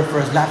Abram for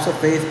his lapse of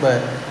faith.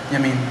 But,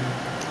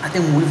 I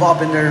think we've all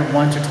been there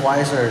once or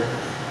twice, or,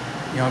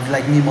 if you're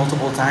like me,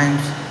 multiple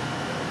times.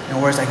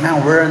 Where it's like,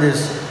 man, we're in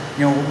this,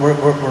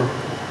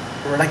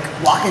 we're like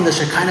walking the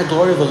Shekinah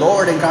glory of the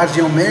Lord, and God's,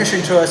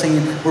 ministering to us,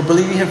 and we're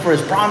believing Him for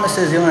His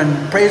promises,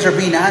 and prayers are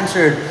being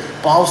answered.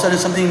 But all of a sudden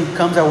something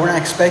comes that we're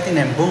not expecting,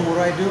 and boom,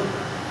 what do?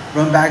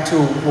 Run back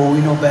to what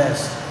we know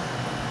best.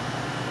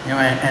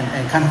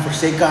 And kind of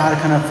forsake God,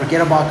 kind of forget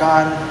about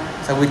God.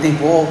 So we think,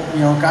 well,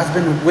 God's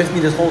been with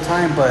me this whole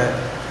time, but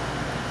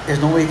there's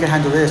no way He can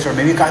handle this. Or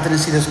maybe God didn't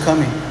see this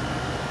coming.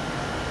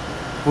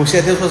 We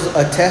said this was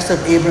a test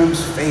of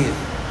Abram's faith.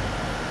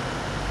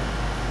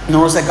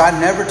 Notice that God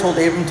never told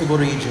Abram to go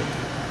to Egypt.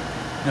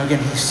 Again,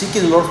 he's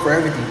seeking the Lord for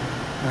everything.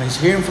 He's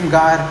hearing from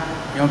God.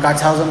 God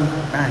tells him,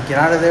 man, get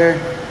out of there.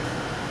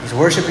 He's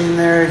worshiping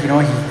there.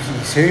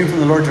 He's hearing from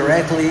the Lord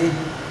directly.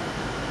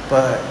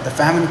 But the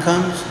famine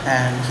comes,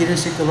 and he didn't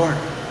seek the Lord.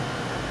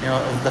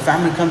 The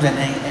famine comes,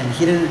 and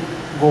he didn't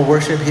go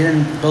worship. He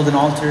didn't build an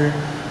altar.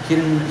 He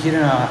didn't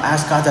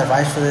ask God's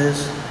advice for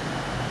this.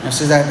 It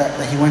says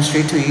that he went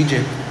straight to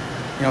Egypt.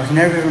 He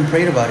never even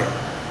prayed about it.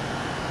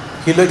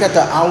 He looked at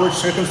the outward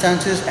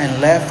circumstances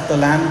and left the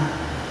land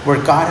where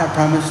God had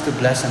promised to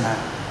bless him at.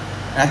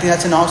 And I think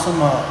that's an awesome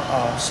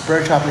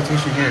spiritual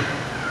application here.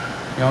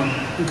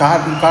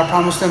 God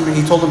promised him, and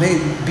He told him, hey,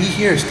 be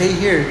here, stay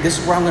here. This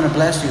is where I'm going to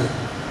bless you.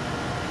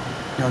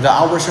 The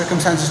outward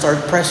circumstances start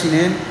pressing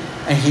in,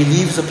 and he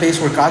leaves the place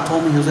where God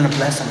told him He was going to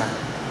bless him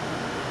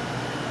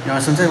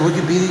at. Sometimes we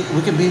could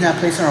be in that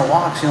place in our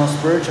walks,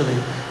 spiritually,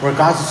 where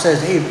God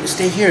says, hey,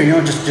 stay here,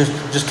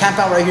 just camp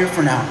out right here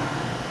for now.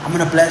 I'm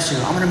going to bless you.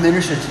 I'm going to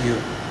minister to you.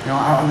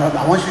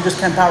 I want you to just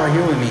camp out right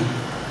here with me.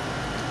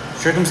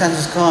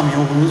 Circumstances come,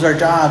 we lose our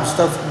jobs,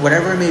 stuff,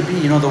 whatever it may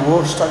be, the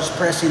world starts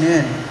pressing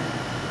in.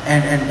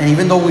 And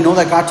even though we know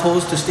that God told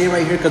us to stay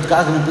right here because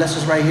God's going to bless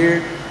us right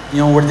here,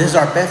 where this is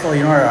our Bethel,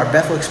 our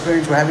Bethel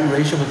experience, we're having a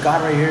relationship with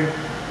God right here.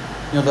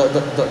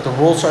 The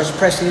world starts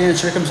pressing in,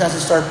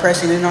 circumstances start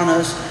pressing in on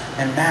us,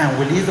 and man,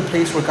 we leave the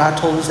place where God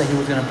told us that He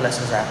was going to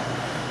bless us at.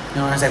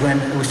 And it's like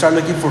when we start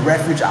looking for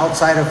refuge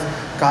outside of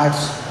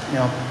God's,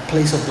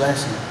 place of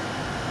blessing.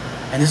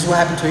 And this is what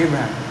happened to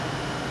Abraham.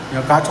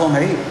 God told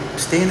him, hey,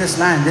 stay in this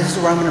land. This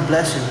is where I'm going to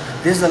bless you.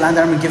 This is the land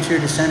that I'm going to give to your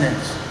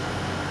descendants.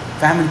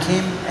 Famine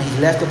came, and he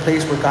left the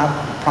place where God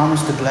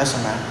promised to bless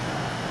him at.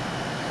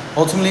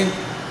 Ultimately,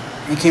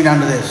 it came down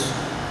to this.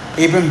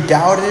 Abram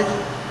doubted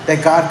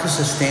that God could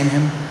sustain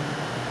him,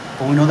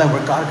 but we know that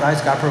where God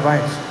guides, God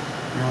provides.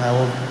 That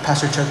old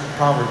Pastor Chuck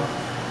proverb.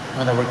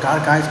 That where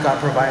God guides, God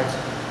provides.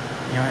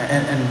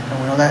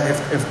 And we know that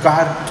if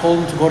God told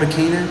him to go to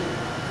Canaan,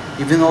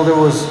 even though there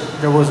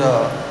was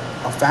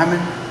a famine,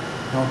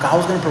 God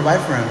was going to provide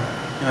for him.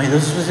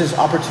 This was his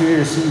opportunity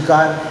to see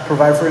God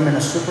provide for him in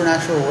a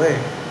supernatural way.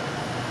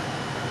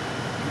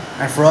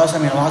 And for us, a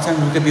lot of times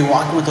we could be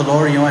walking with the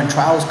Lord, and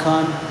trials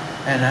come.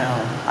 And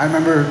I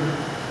remember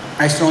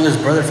I used to know this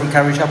brother from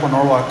Calvary Chapel,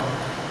 Norwalk.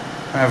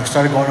 When I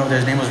started going over there,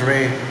 his name was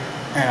Ray.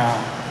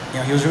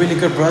 And, he was a really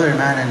good brother,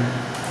 man. And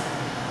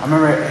I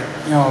remember,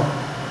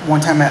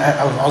 one time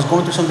I was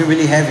going through something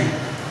really heavy.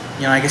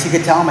 I guess he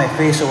could tell on my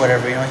face or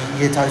whatever. He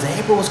could tell, he's like,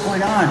 hey, bro, what's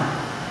going on?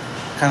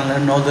 Kind of let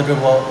him know a little bit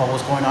about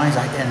what's going on. He's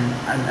like,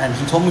 and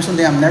he told me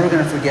something I'm never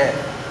going to forget.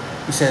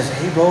 He says,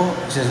 hey, bro,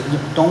 he says,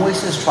 don't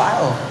waste this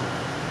trial.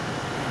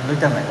 I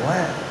looked at him like,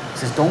 what? He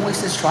says, don't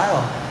waste this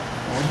trial.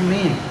 What do you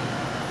mean?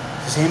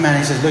 He says, hey, man,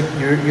 he says, look,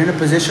 you're in a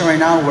position right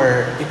now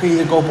where it could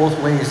either go both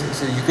ways. He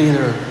says, you could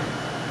either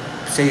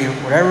say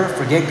whatever,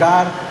 forget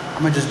God,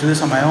 I'm going to just do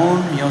this on my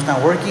own, it's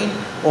not working.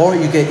 Or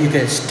you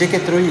could stick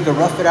it through, you could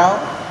rough it out,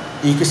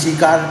 and you can see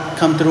God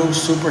come through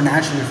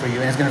supernaturally for you,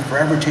 and it's going to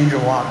forever change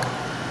your walk.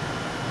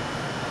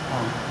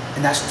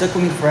 And that stuck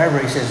with me forever.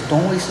 He says,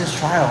 don't waste this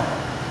trial.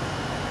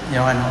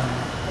 And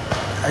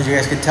as you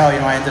guys can tell,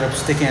 I ended up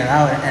sticking it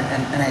out,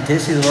 and I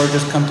did see the Lord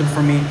just come through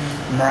for me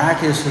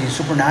miraculously,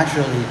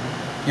 supernaturally.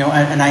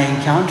 And I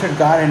encountered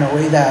God in a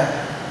way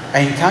that, I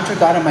encountered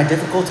God in my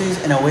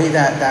difficulties in a way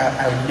that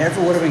I never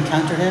would have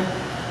encountered Him,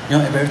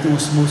 if everything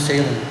was smooth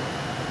sailing.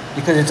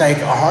 Because it's like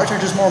our hearts are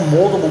just more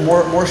moldable,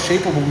 more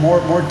shapeable,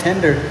 more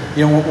tender.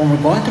 When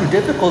we're going through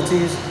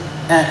difficulties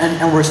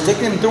and we're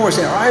sticking them through, we're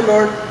saying, all right,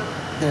 Lord,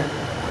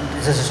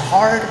 this is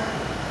hard.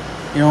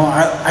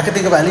 I could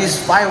think of at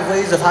least 5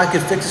 ways of how I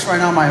could fix this right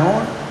now on my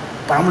own,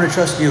 but I'm going to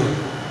trust you.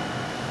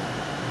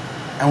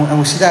 And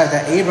we see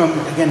that Abram,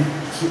 again,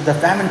 the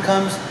famine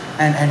comes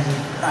and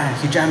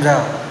he jams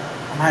out.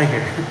 I'm out of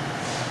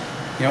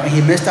here. And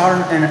he missed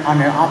out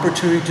on an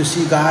opportunity to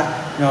see God,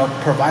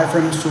 provide for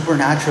him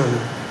supernaturally.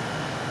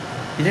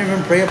 He didn't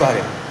even pray about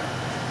it.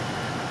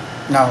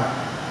 Now,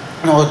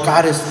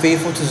 God is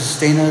faithful to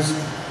sustain us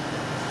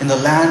in the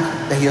land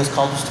that He has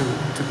called us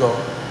to go.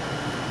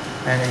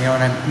 And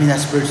and I mean that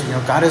spiritually.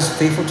 God is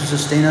faithful to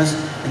sustain us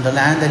in the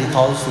land that He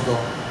called us to go.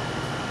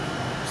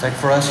 It's like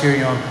for us here,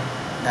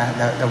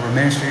 that we're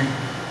ministering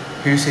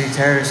here in City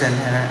Terrace, and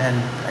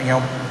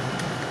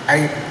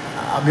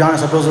I'll be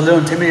honest, I was a little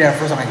intimidated at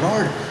first. I'm like,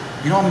 Lord,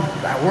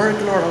 I work,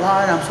 Lord, a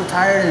lot. I'm so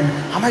tired, and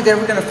how am I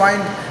ever going to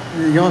find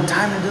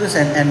time to do this?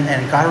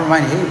 And God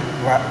reminded me, hey,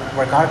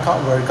 where God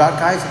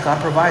guides,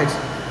 God provides.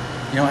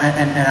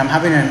 And I'm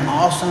having an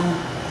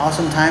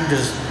awesome time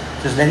just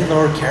letting the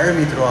Lord carry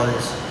me through all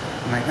this.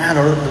 I'm like, man,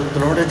 the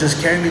Lord has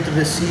just carried me through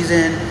this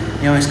season.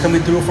 He's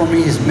coming through for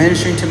me. He's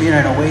ministering to me in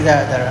a way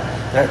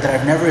that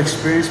I've never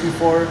experienced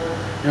before.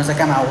 It's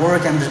like I'm at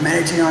work, I'm just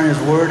meditating on His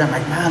Word. I'm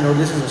like, man, Lord,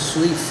 this is a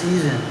sweet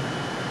season.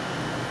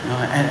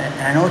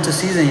 And I know it's a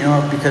season,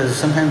 because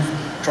sometimes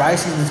dry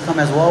seasons come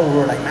as well, where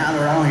we're like, man,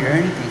 Lord, I don't hear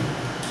anything.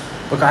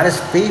 But God is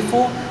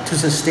faithful to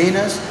sustain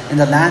us in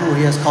the land where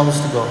He has called us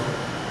to go.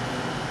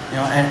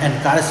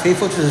 And God is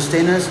faithful to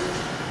sustain us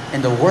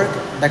in the work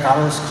that God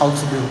has called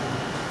us to do.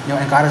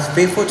 And God is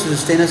faithful to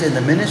sustain us in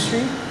the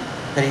ministry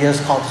that He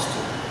has called us to.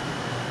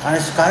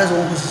 God is the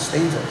one who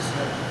sustains us.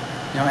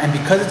 And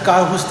because it's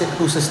God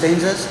who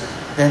sustains us,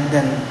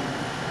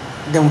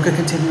 then we could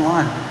continue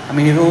on. I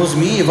mean, if it was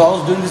me, if I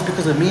was doing this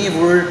because of me, if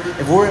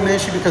we're in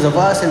ministry because of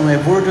us, and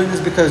if we're doing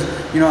this because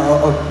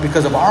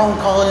because of our own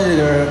calling,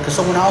 or because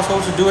someone else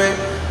wants to do it,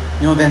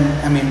 then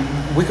I mean,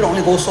 we could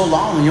only go so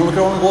long. We could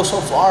only go so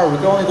far. We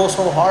could only go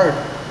so hard.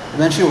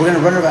 Eventually, we're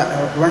going to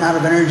run out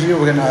of energy.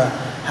 We're going to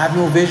have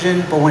no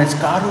vision. But when it's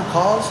God who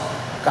calls,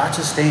 God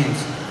sustains.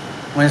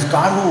 When it's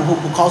God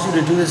who calls you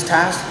to do this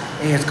task,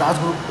 hey, it's God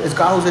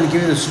who's going to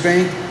give you the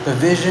strength, the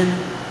vision,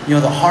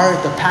 the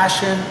heart, the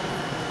passion,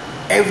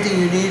 everything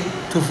you need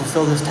to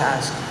fulfill this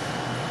task.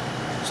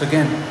 So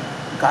again,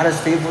 God is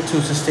faithful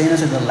to sustain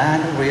us in the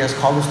land where He has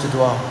called us to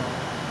dwell.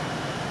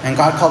 And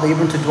God called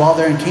Abram to dwell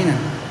there in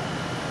Canaan.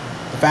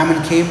 The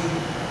famine came,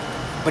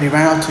 but he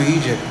ran out to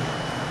Egypt.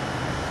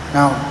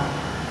 Now,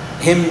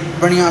 him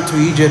running out to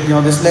Egypt,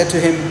 this led to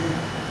him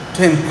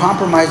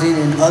compromising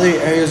in other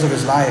areas of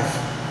his life.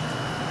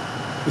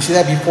 We see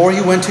that before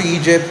he went to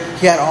Egypt,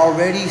 he had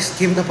already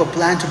schemed up a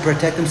plan to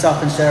protect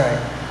himself and Sarai.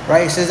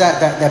 Right? It says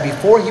that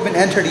before he even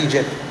entered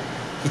Egypt,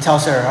 he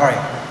tells Sarah, all right,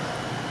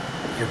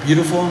 you're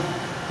beautiful.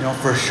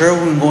 For sure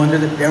when we go into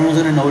everyone's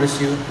going to notice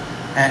you.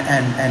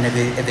 And if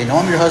they know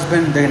I'm your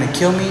husband, they're going to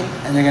kill me,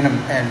 and they're going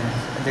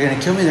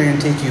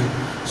to take you.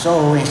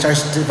 So he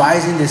starts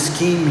devising this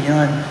scheme,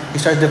 and he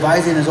starts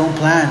devising his own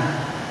plan.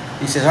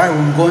 He says, all right,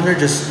 when we go in there,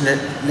 just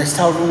let's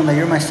tell everyone that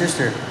you're my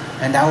sister.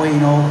 And that way,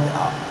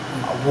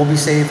 we'll be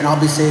safe, and I'll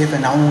be safe,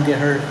 and I won't get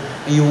hurt,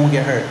 and you won't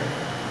get hurt.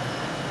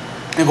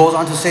 It goes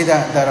on to say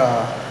that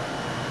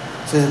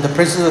the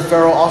princess of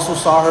Pharaoh also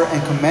saw her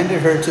and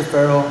commended her to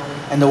Pharaoh,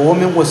 and the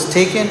woman was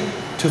taken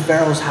to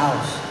Pharaoh's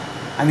house.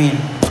 I mean,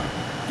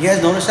 you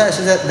guys notice that? It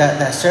says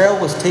that Sarah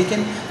was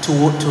taken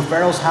to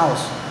Pharaoh's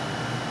house.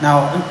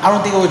 Now, I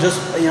don't think it was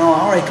just,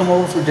 all right, come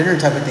over for dinner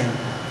type of thing.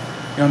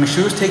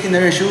 She was taken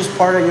there, and she was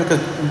part of,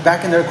 because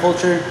back in their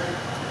culture,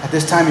 at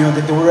this time, they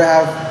would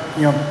have,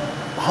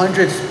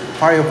 hundreds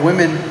probably of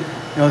women,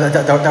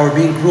 that were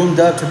being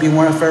groomed up to be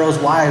one of Pharaoh's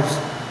wives.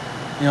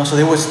 So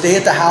they would stay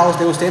at the house,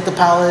 they would stay at the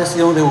palace,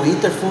 they would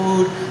eat their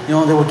food,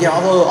 they would get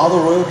all the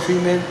royal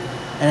treatment.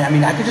 And I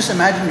mean, I could just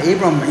imagine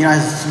Abram,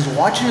 as he's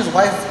watching his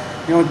wife,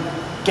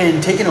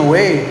 getting taken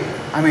away.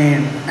 I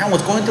mean, man,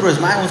 what's going through his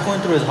mind, what's going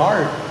through his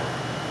heart?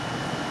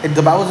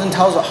 The Bible doesn't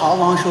tell us how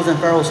long she was in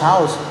Pharaoh's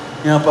house,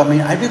 but I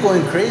mean, I'd be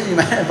going crazy,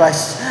 man, if I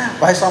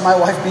saw my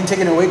wife being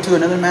taken away to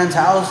another man's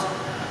house.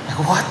 Like,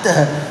 what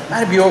the?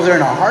 I'd be over there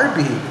in a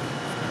heartbeat.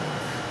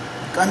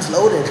 Guns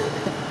loaded.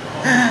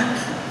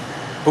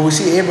 But we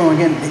see Abram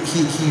again.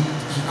 He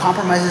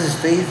compromises his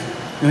faith.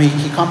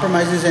 He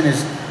compromises in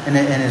his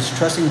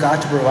trust in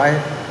God to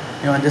provide.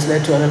 And this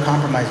led to other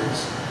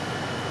compromises.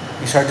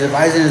 He started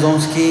devising his own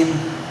scheme.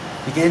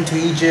 He get into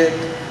Egypt.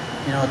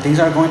 Things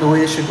aren't going the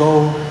way they should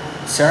go.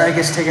 Sarah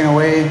gets taken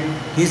away.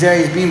 He's there.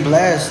 He's being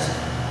blessed.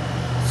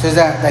 It says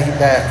that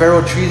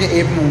Pharaoh treated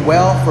Abram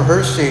well for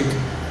her sake.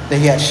 That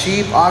he had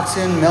sheep,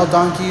 oxen, male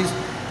donkeys,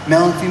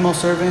 male and female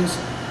servants,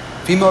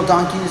 female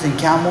donkeys, and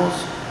camels.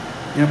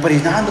 But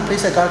he's not in the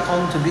place that God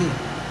called him to be.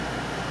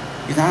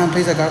 He's not in the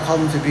place that God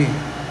called him to be.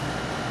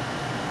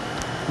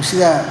 We see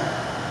that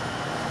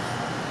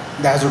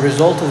as a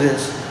result of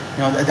this,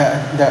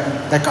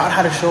 that God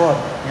had to show up,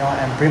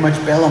 and pretty much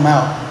bail him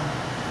out.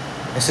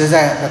 It says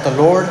that the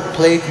Lord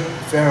plagued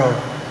Pharaoh.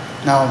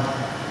 Now,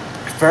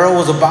 Pharaoh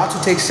was about to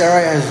take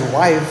Sarai as his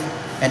wife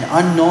and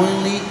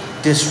unknowingly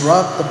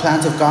disrupt the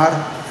plans of God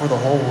for the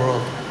whole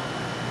world.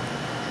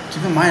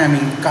 Keep in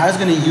mind, God is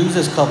going to use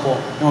this couple.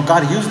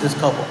 God used this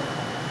couple.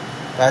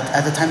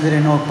 At the time they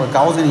didn't know, but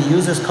God was going to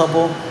use this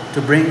couple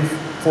to bring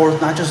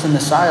forth not just the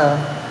Messiah,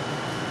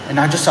 and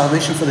not just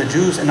salvation for the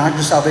Jews, and not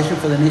just salvation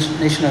for the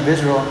nation of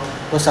Israel,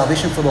 but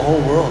salvation for the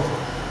whole world.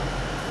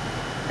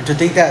 And to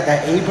think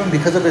that Abram,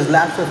 because of his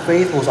lapse of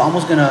faith, was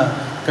almost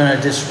gonna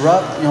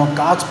disrupt,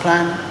 God's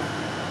plan,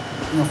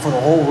 for the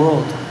whole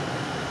world,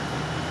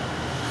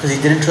 because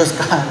he didn't trust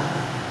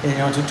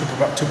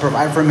God, to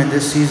provide for him in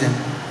this season.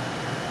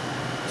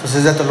 So it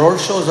says that the Lord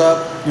shows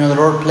up. The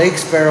Lord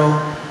plagues Pharaoh.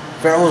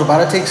 Pharaoh was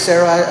about to take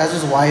Sarah as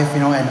his wife,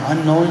 and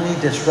unknowingly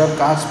disrupt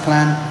God's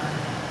plan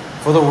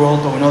for the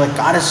world. But we know that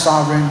God is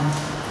sovereign.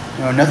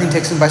 Nothing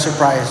takes him by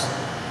surprise.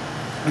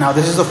 Now,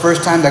 this is the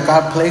first time that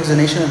God plagues the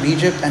nation of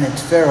Egypt, and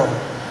it's Pharaoh.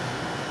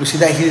 We see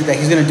that he's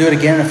going to do it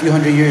again a few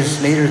hundred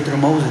years later through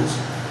Moses.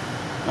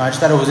 I just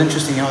thought it was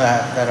interesting,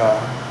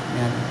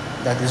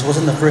 that this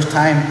wasn't the first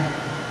time,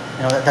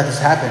 that this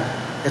happened.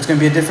 It's going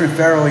to be a different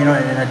Pharaoh, in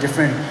a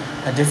different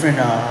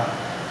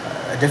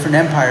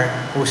empire.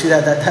 But we see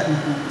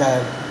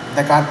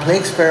that God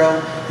plagues Pharaoh.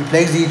 He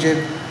plagues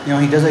Egypt.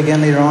 He does it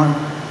again later on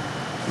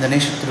in the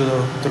nation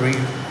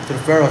through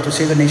Pharaoh to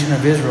save the nation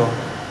of Israel.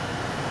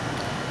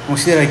 And we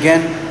see that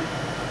again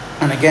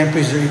and again.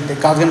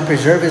 That God's going to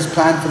preserve His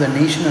plan for the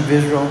nation of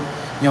Israel.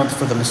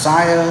 For the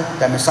Messiah,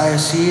 that Messiah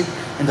seed,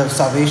 and the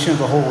salvation of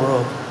the whole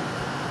world.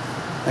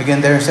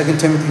 Again, there in 2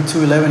 Timothy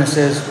 2:11 it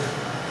says,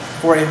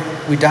 "For if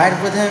we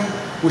died with Him,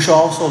 we shall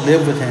also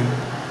live with Him.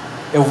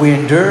 If we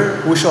endure,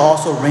 we shall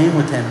also reign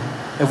with Him.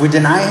 If we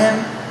deny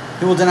Him,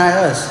 He will deny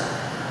us.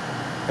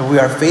 If we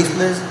are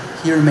faithless,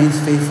 He remains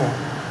faithful,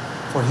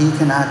 for He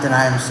cannot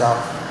deny Himself."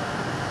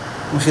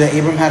 We see that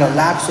Abram had a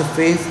lapse of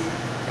faith,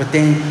 but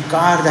thank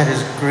God that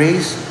His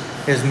grace,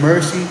 His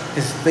mercy,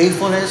 His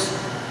faithfulness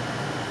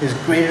is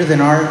greater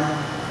than our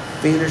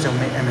failures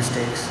and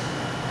mistakes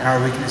and our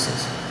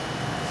weaknesses.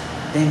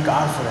 Thank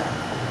God for that.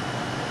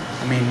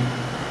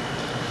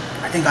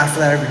 I thank God for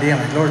that every day. I'm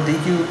like, Lord,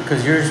 thank you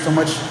because you're so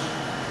much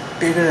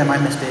bigger than my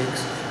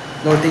mistakes.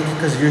 Lord, thank you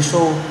because you're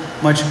so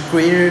much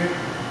greater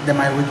than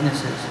my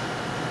weaknesses.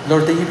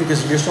 Lord, thank you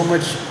because you're so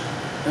much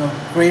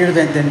greater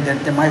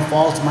than my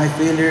faults, my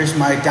failures,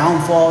 my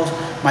downfalls,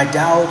 my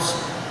doubts.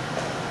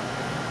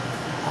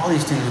 All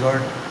these things,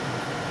 Lord.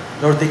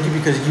 Lord, thank you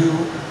because you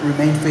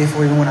remain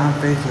faithful even when I'm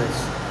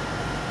faithless.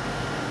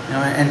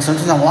 And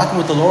sometimes I'm walking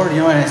with the Lord,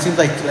 and it seems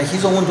like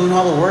He's the one doing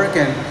all the work,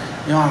 and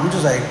You know, I'm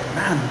just like,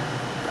 man,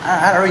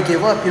 I already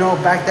gave up, you know,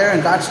 back there,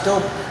 and God's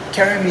still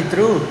carrying me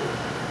through.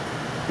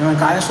 You know, and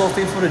God is so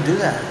faithful to do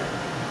that.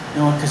 You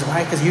know, because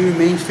why? Because He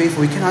remains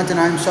faithful. He cannot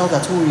deny Himself.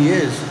 That's who He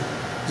is.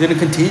 He's going to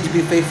continue to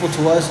be faithful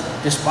to us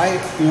despite,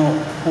 you know,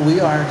 who we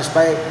are,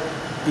 despite,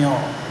 you know,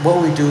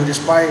 what we do,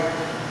 despite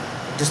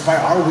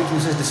our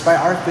weaknesses, despite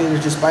our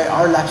failures, despite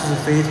our lapses of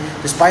faith,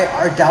 despite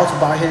our doubts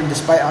about Him,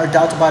 despite our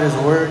doubts about His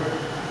word,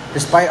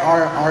 despite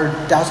our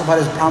doubts about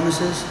His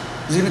promises.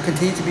 He's going to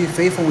continue to be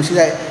faithful. We see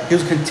that He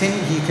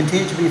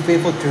continued to be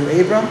faithful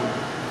to Abram,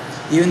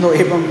 even though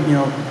Abram, you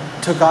know,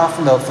 took off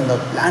from the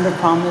land of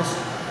promise,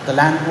 the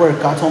land where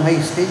God told him,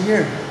 hey, stay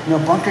here, you know,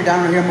 bunker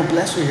down right here, I'm going to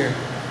bless you here.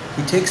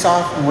 He takes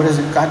off, and what does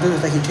God do?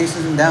 Is that He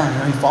chases him down, you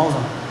know, He follows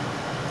him.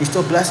 He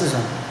still blesses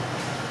him.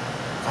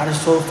 God is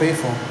so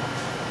faithful.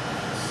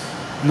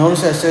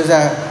 Notice that it says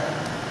that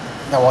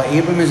while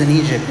Abram is in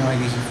Egypt, you know,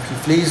 he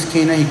flees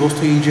Canaan, he goes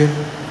to Egypt.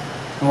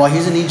 And while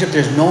he's in Egypt,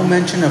 there's no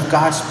mention of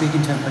God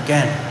speaking to him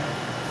again.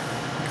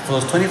 For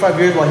those 25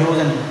 years while he was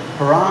in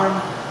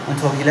Haran,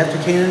 until he left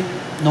to Canaan,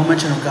 no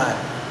mention of God.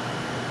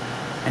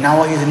 And now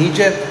while he's in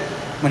Egypt,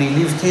 when he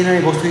leaves Canaan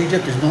and goes to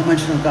Egypt, there's no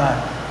mention of God.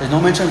 There's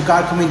no mention of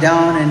God coming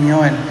down and, you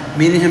know, and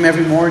meeting him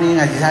every morning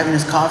as he's having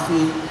his coffee.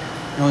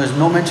 You know, there's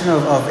no mention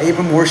of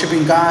Abram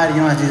worshiping God,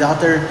 you know, as he's out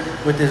there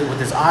with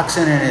his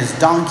oxen and his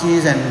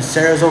donkeys, and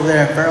Sarah's over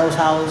there at Pharaoh's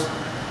house.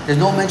 There's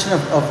no mention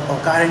of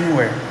God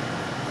anywhere.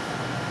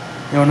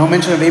 You know, no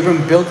mention of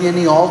Abram building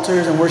any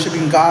altars and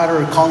worshiping God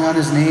or calling on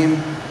His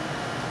name.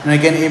 And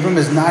again, Abram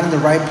is not in the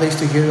right place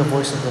to hear the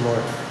voice of the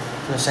Lord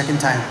for the second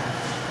time.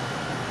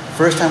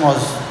 First time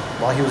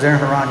while he was there in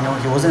Haran, you know,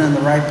 he wasn't in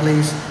the right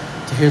place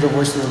to hear the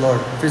voice of the Lord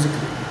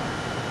physically.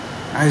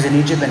 Now he's in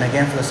Egypt, and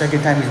again for the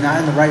second time, he's not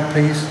in the right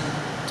place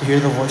to hear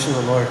the voice of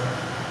the Lord.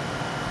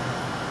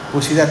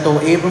 We'll see that though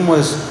Abram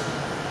was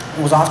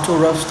off to a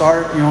rough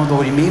start, you know,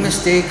 though he made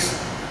mistakes,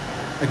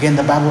 again,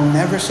 the Bible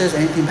never says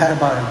anything bad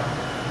about him,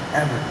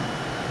 ever.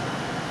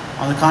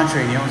 On the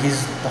contrary, you know,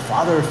 he's the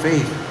father of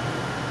faith.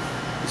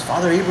 His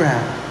father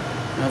Abraham,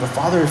 you know, the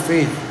father of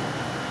faith.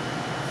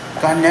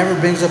 God never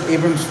brings up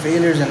Abram's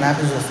failures and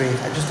lapses of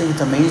faith. I just think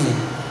it's amazing.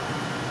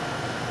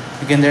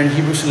 Again, there in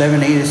Hebrews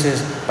 11:8 it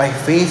says, by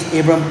faith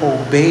Abram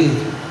obeyed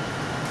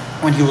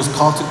when he was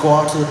called to go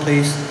out to the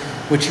place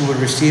which he would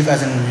receive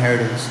as an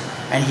inheritance.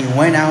 And he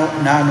went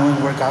out not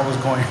knowing where God was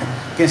going.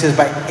 Again, it says,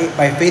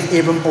 by faith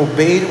Abram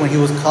obeyed when he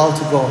was called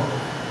to go.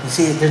 You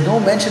see, there's no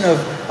mention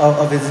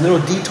of his little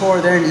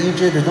detour there in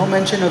Egypt. There's no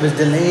mention of his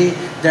delay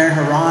there in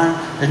Haran.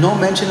 There's no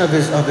mention of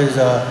his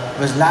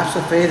lapse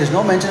of faith. There's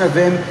no mention of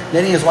him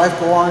letting his wife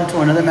go on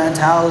to another man's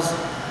house.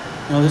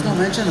 You know, there's no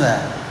mention of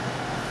that.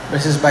 But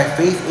it says, by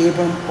faith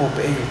Abram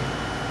obeyed.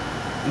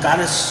 And God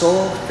is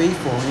so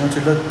faithful, you know,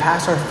 to look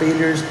past our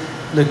failures,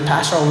 look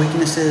past our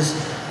weaknesses,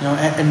 you know,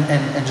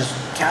 and just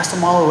cast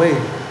them all away.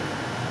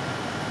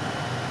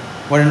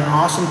 What an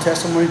awesome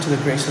testimony to the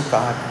grace of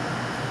God.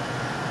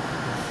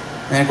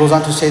 And it goes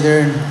on to say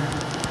there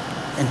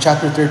in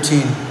chapter 13,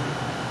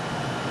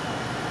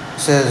 it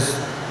says,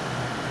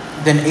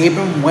 then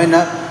Abram went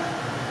up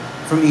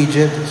from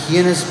Egypt, he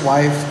and his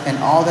wife, and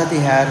all that they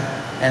had,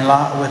 and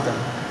Lot with them,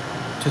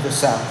 to the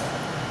south.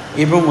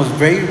 Abram was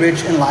very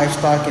rich in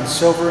livestock, in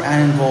silver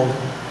and in gold.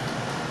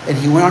 And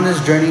he went on his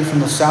journey from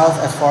the south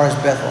as far as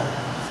Bethel,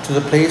 to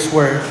the place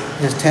where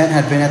his tent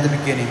had been at the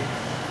beginning,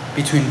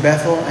 between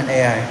Bethel and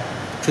Ai,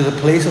 to the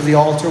place of the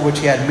altar which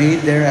he had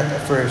made there at the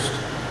first.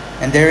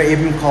 And there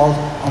Abram called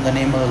on the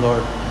name of the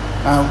Lord.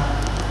 Now,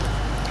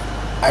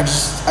 I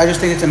just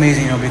think it's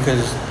amazing, you know,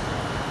 because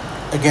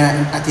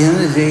again, at the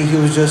end of the day, he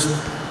was just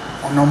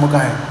a normal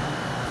guy.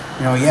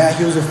 You know, yeah,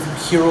 he was a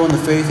hero in the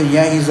faith, and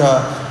yeah, he's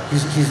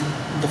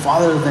the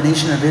father of the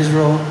nation of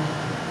Israel.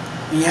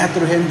 Yeah,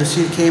 through him the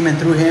seed came, and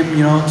through him,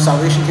 you know,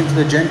 salvation came to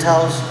the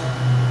Gentiles.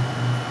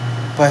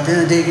 But at the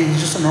end of the day, he's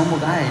just a normal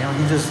guy. You know,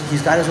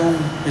 he's got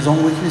his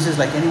own weaknesses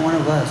like any one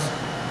of us.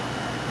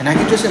 And I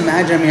can just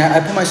imagine. I mean, I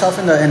put myself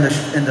in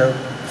the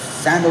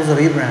sandals of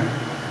Abraham.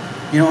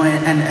 You know,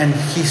 and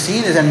he's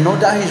seen this, and no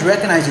doubt he's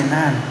recognizing,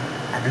 man,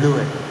 I blew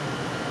it.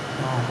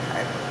 You know,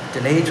 I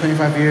delayed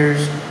 25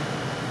 years,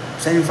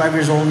 75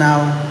 years old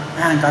now.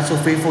 Man, God's so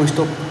faithful. He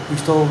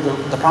still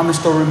the promise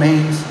still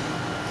remains.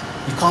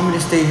 You called me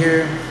to stay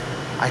here.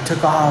 I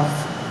took off.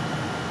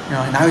 You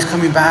know, and now he's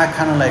coming back,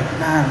 kind of like,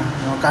 man,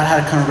 you know, God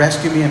had to kind of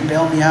rescue me and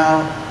bail me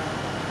out.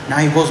 Now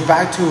he goes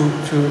back to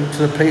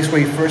the place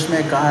where he first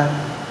met God.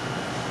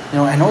 You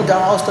know, and no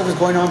doubt all stuff is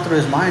going on through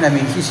his mind. I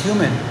mean, he's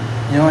human.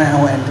 You know,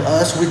 and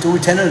us, we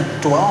tend to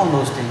dwell on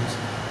those things.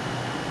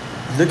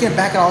 Looking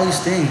back at all these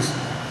things,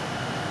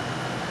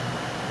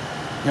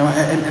 you know,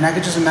 and I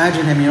could just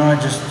imagine him, you know,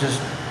 just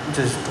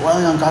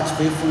dwelling on God's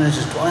faithfulness,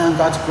 just dwelling on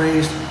God's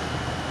grace,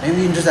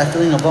 maybe even just that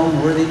feeling of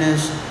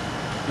unworthiness.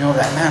 You know,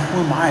 that, man, who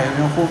am I? You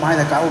know, who am I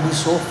that God will be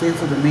so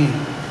faithful to me?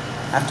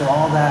 After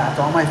all that,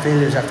 after all my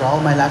failures, after all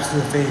my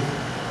lapses of faith,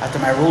 after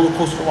my roller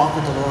coaster walk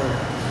with the Lord.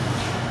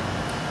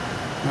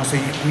 You know, so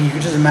you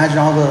can just imagine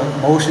all the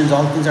emotions,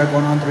 all the things that are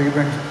going on through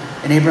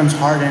Abraham's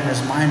heart and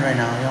his mind right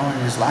now, you know,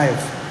 in his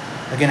life.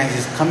 Again, as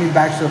he's coming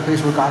back to the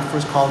place where God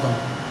first called him,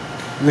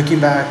 looking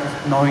back,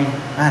 knowing,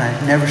 man,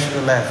 I never should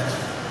have left.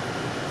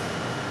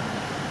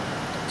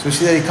 So we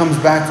see that he comes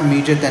back from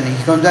Egypt, and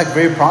he comes back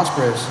very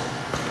prosperous.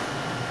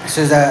 It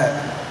says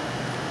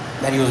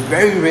that he was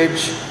very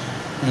rich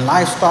in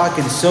livestock,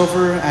 in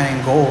silver, and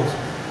in gold.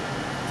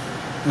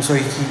 And so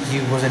he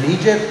was in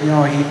Egypt.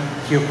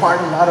 He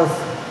acquired a lot of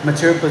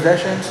material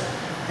possessions,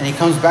 and he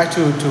comes back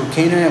to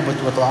Canaan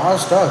with a lot of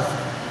stuff.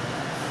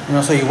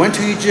 So he went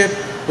to Egypt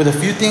with a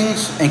few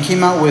things and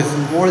came out with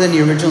more than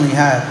he originally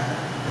had.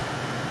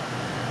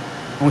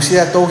 And we see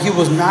that though he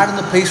was not in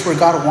the place where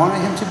God wanted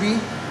him to be,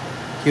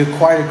 he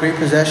acquired great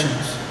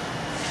possessions.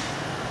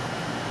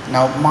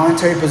 Now,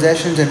 monetary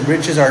possessions and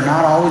riches are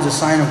not always a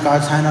sign of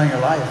God's hand on your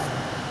life.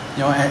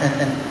 And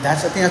I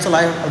think that's a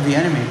lie of the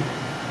enemy.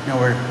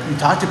 Where you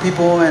talk to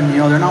people and,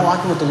 they're not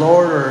walking with the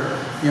Lord, or,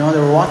 they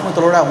were walking with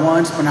the Lord at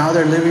once, but now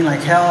they're living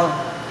like hell,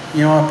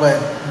 but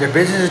their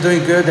business is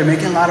doing good. They're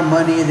making a lot of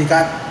money.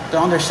 They're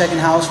on their second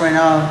house right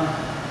now,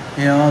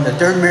 their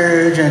third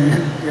marriage, and,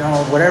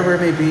 whatever it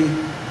may be.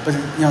 But,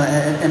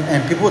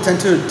 and people tend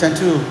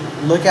to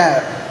look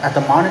at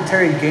the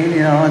monetary gain,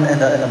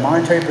 and the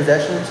monetary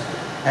possessions,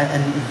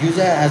 and use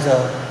that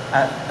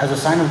as a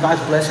sign of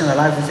God's blessing in their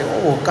lives, and say,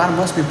 oh, God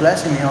must be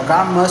blessing me.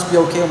 God must be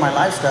okay with my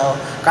lifestyle.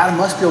 God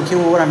must be okay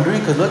with what I'm doing,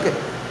 because look at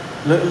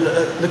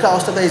all the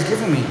stuff that He's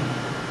giving me.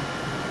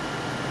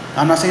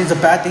 I'm not saying it's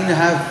a bad thing to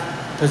have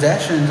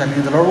possessions. I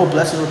mean, the Lord will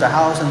bless us with the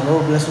house, and the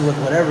Lord will bless us with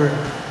whatever.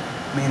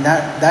 I mean,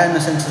 that in a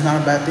sense is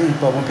not a bad thing.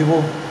 But when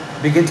people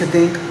begin to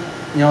think,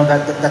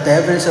 that the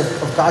evidence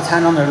of God's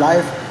hand on their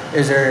life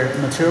is their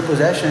material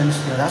possessions,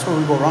 that's where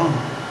we go wrong.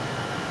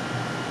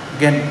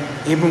 Again,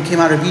 Abram came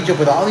out of Egypt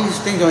with all these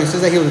things. It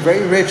says that he was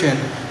very rich in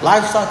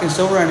livestock and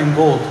silver and in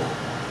gold.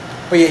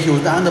 But yet he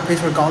was not in the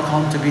place where God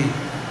called him to be.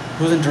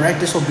 He was in direct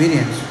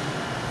disobedience.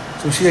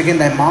 So we see again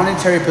that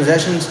monetary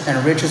possessions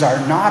and riches are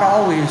not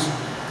always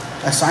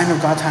a sign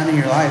of God's hand in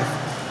your life.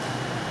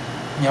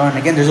 And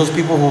again, there's those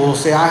people who will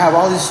say, I have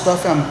all this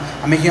stuff,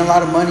 I'm making a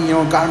lot of money,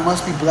 God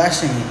must be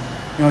blessing me.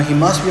 He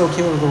must be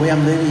okay with the way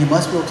I'm living. He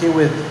must be okay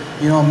with,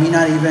 me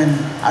not even,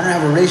 I don't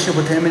have a relationship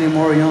with Him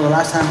anymore. The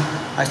last time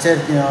I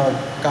said,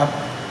 God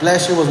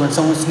bless you was when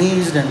someone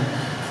sneezed, and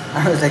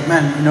I was like,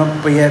 man,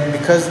 but yet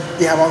because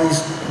they have all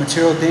these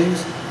material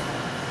things,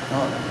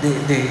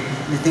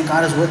 they think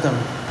God is with them.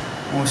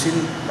 And we see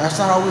that's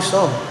not always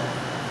so.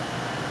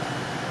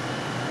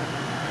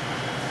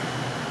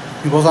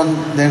 He goes on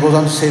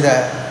to say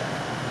that,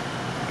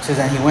 it says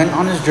that he went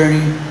on his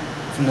journey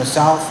from the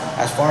south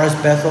as far as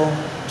Bethel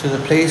to the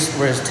place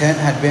where his tent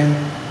had been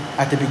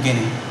at the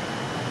beginning,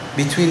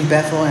 between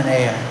Bethel and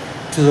Ai,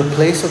 to the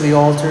place of the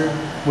altar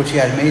which he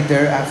had made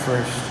there at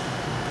first.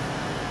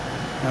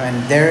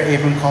 And there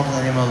Abram called on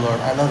the name of the Lord.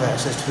 I love that. It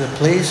says, to the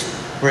place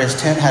where his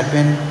tent had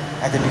been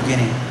at the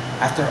beginning.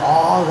 After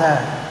all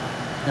that,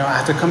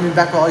 after coming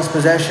back with all his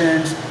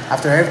possessions,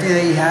 after everything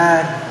that he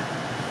had,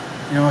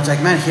 it's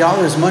like, man, he had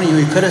all this money.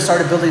 He could have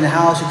started building a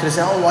house. He could have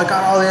said, oh, I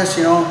got all this,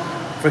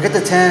 forget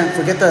the tent,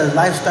 forget the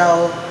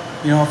lifestyle,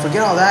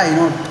 forget all that,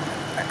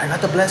 I got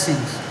the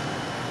blessings.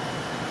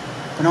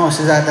 But no, it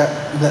says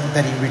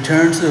that he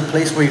returned to the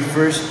place where he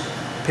first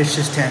pitched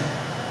his tent,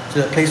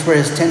 to the place where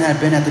his tent had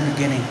been at the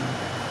beginning.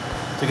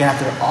 So again,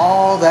 after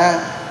all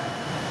that,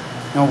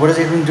 what does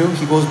Abram do?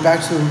 He goes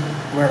back to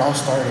where it all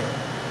started.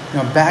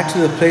 Back to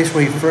the place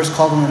where he first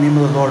called on the name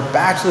of the Lord,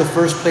 back to the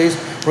first place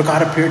where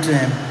God appeared to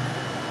him.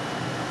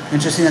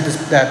 Interesting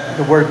that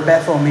the word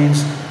Bethel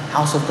means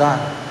house of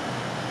God.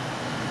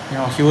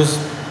 He was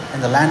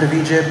in the land of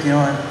Egypt,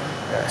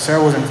 and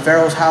Sarah was in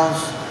Pharaoh's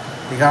house.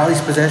 He got all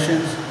these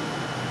possessions,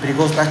 but he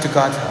goes back to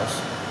God's house.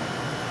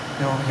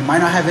 He might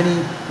not have any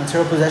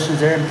material possessions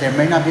there. There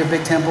may not be a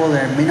big temple.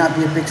 There may not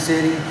be a big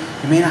city.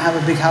 He may not have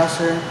a big house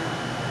there.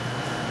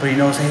 But he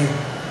knows, hey,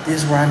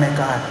 this is where I met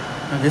God.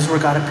 This is where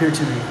God appeared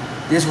to me.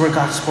 This is where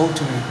God spoke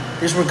to me.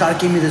 This is where God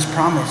gave me this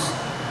promise.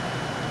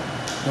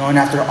 And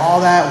after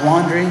all that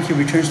wandering, he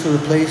returns to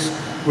the place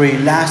where he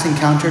last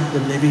encountered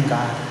the living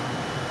God.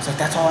 It's like,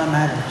 that's all that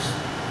matters.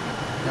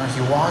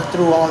 He walked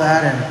through all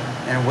that,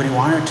 and what he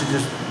wanted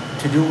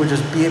to do was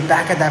just be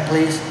back at that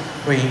place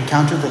where he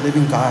encountered the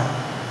living God.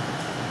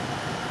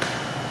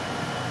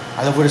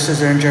 I love what it says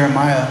there in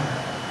Jeremiah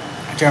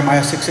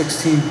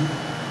 6:16.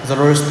 The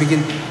Lord is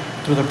speaking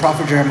through the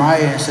prophet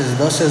Jeremiah, and it says,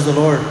 thus says the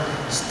Lord,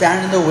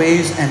 stand in the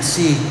ways and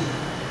see,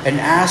 and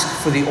ask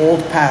for the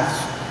old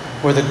paths,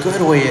 where the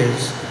good way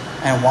is,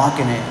 and walk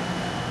in it.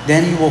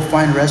 Then you will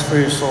find rest for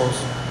your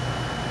souls.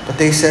 But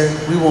they said,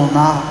 we will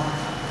not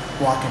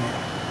walk in it.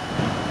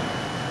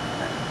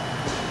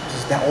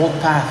 Just that old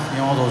path,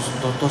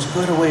 those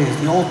good ways,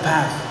 the old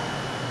path.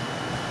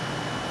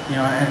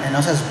 And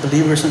us as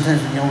believers,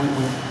 sometimes,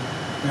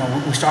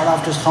 we start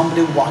off just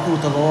humbly walking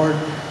with the Lord,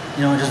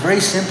 just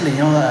very simply.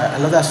 I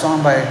love that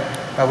song by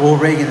Will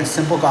Reagan, The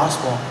Simple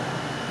Gospel.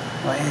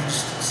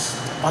 It's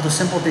about the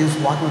simple things,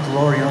 walking with the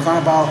Lord. It's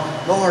not about,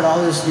 Lord,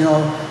 all this,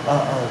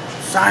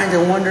 signs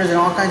and wonders and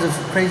all kinds of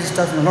crazy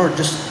stuff in the Lord.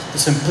 Just The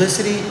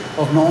simplicity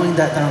of knowing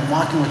that I'm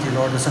walking with you,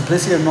 Lord. The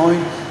simplicity of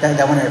knowing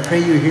that when I pray,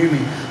 you hear me.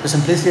 The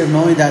simplicity of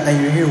knowing that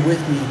you're here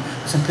with me.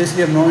 The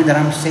simplicity of knowing that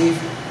I'm safe,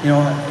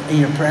 in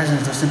your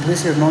presence. The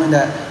simplicity of knowing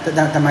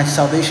that my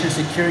salvation is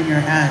secure in your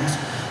hands.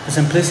 The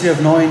simplicity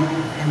of knowing,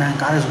 hey man,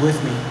 God is with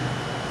me.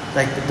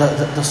 Like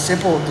the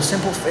simple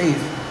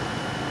faith.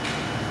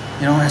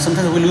 And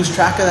sometimes we lose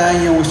track of that.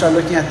 We start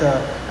looking at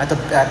the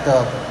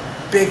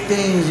big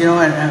things,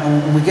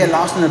 and we get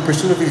lost in the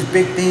pursuit of these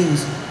big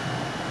things.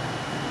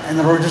 And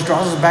the Lord just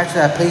draws us back to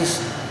that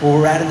place where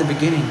we're at in the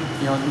beginning.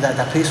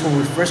 That place where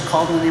we first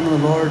called on the name of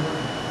the Lord.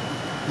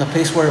 The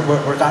place where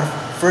God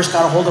first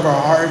got a hold of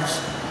our hearts.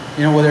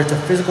 Whether it's a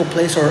physical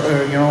place or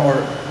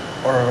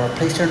a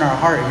place here in our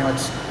heart.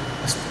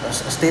 It's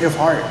a state of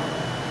heart.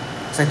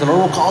 It's like the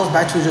Lord will call us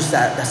back to just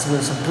that. That's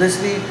the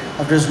simplicity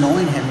of just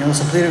knowing Him. The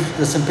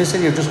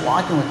simplicity of just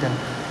walking with Him.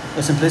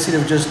 The simplicity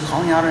of just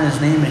calling out on His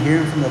name and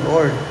hearing from the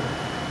Lord.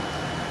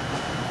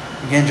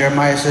 Again,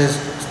 Jeremiah says,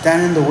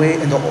 stand in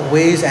the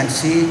ways and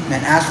see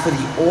and ask for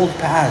the old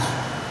paths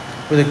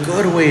where the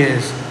good way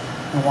is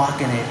and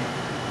walk in it.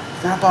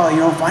 It's not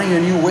about finding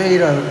a new way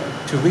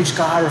to reach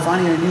God, or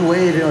finding a new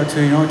way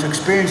to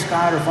experience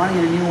God, or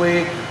finding a new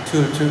way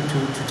to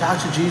talk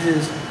to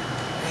Jesus.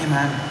 Hey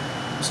man,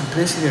 the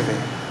simplicity of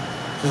it.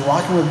 Just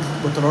walking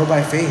with the Lord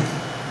by faith.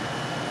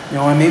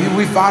 And maybe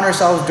we found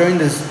ourselves during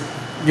this,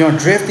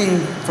 drifting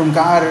from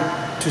God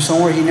to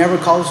somewhere He never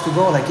called us to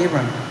go, like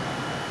Abraham.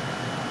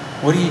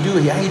 What did he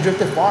do? Yeah, he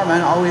drifted far,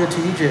 man, all the way up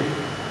to Egypt.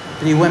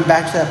 Then he went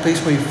back to that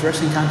place where he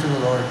first encountered the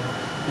Lord.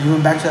 And he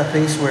went back to that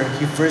place where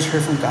he first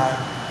heard from God.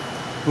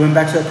 He went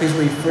back to that place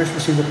where he first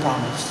received the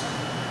promise.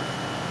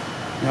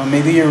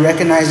 Maybe you're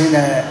recognizing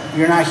that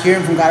you're not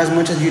hearing from God as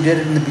much as you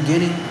did in the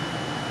beginning.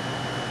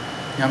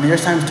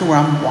 There's times too where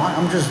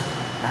I'm just,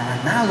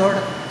 man, Lord,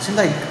 it seemed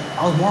like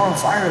I was more on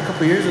fire a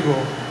couple years ago.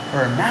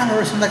 Or, man,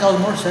 Lord, it seemed like I was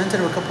more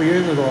sensitive a couple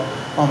years ago.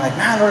 Or I'm like,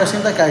 man, Lord, it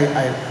seemed like I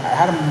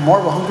had more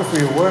of a hunger for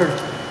your word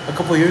a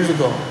couple years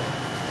ago.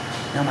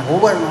 I'm like,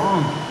 what went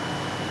wrong?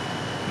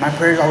 My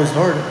prayer is always,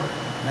 Lord,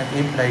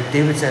 like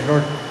David said,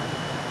 Lord,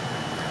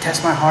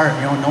 test my heart,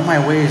 know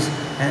my ways,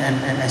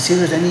 and see if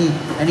there's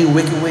any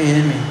wicked way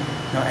in me,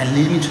 and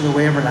lead me to the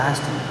way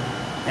everlasting.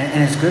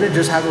 And it's good to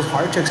just have those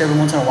heart checks every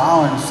once in a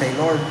while and say,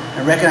 Lord,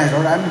 and recognize,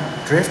 Lord, I'm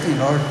drifting,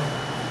 Lord.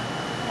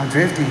 I'm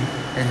drifting.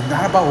 And it's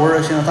not about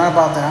words, it's not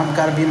about that I've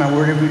got to be in my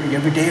word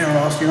every day or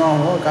else,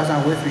 Lord, God's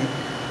not with me.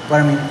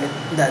 But I mean,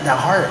 that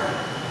heart,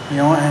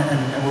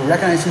 and we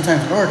recognize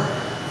sometimes, Lord,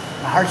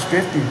 my heart's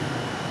drifting.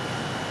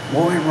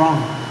 What went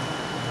wrong?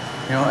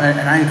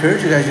 And I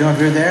encourage you guys, if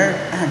you're there,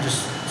 man,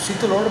 just seek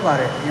the Lord about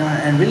it,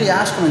 and really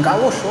ask Him, and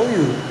God will show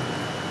you.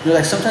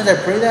 Like sometimes I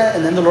pray that,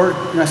 and then the Lord,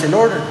 I say,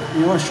 Lord,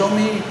 show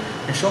me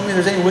if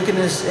there's any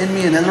wickedness in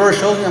me, and then the Lord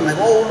shows me. I'm like,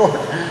 oh Lord,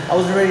 I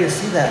wasn't ready to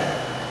see that.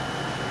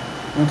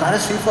 God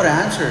is faithful to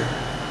answer.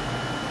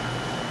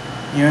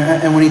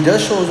 And when He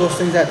does show us those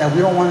things that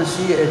we don't want to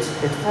see, it's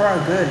for our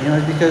good.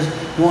 It's because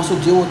He wants to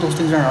deal with those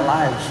things in our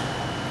lives.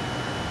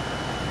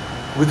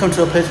 We come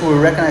to a place where we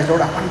recognize,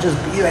 Lord, I want to just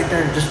be right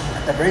there, just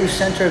at the very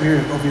center of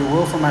your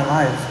will for my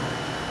life.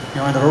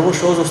 And the Lord will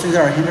show us those things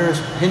that are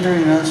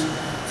hindering us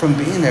from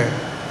being there.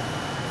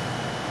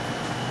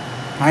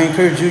 I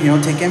encourage you,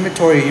 take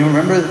inventory.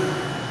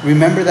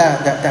 Remember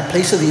that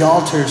place of the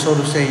altar, so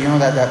to say.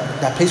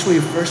 That place where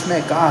you first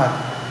met God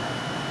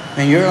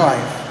in your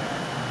life,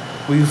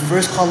 where you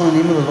first called on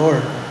the name of the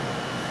Lord.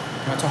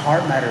 It's a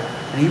heart matter.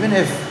 And even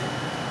if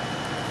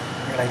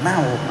you're like,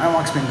 man, well, my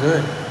walk's been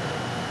good,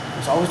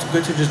 it's always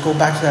good to just go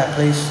back to that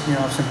place,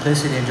 of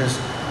simplicity, and just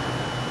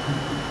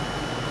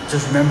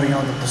remember,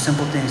 the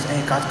simple things.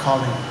 Hey, God's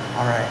calling.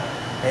 All right.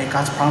 Hey,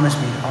 God's promised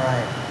me. All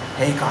right.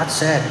 Hey, God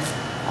said.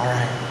 All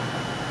right.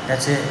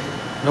 That's it.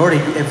 Lord,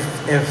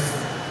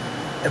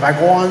 if I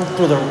go on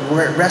through the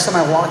rest of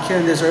my walk here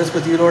in this earth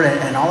with you, Lord,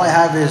 and all I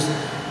have is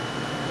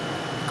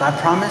God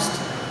promised,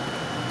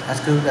 that's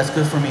good. That's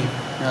good for me.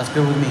 That's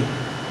good with me.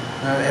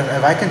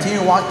 If I continue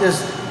to walk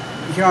this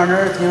here on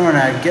earth, and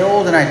I get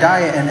old and I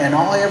die, and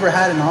all I ever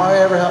had and all I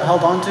ever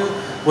held on to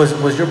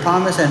was your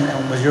promise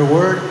and was your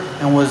word,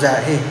 and was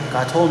that, hey,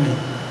 God told me.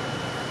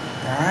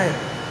 All right.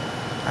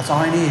 That's all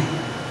I need.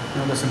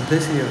 The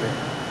simplicity of it.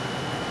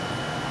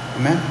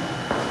 Amen.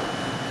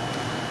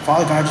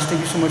 Father God, just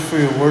thank you so much for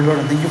your word, Lord,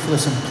 and thank you for the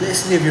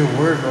simplicity of your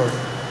word, Lord.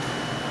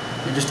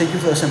 And just thank you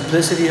for the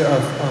simplicity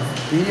of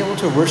being able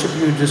to worship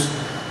you, just,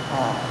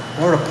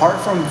 Lord, apart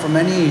from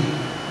any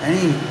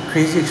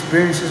crazy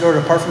experiences, Lord,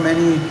 apart from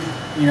any,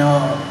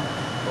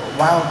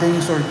 wild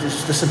things, or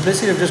just the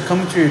simplicity of just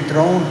coming to your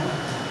throne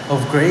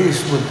of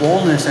grace with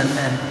boldness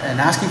and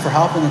asking for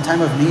help in the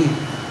time of need.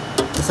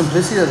 The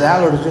simplicity of that,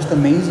 Lord, is just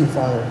amazing,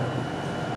 Father.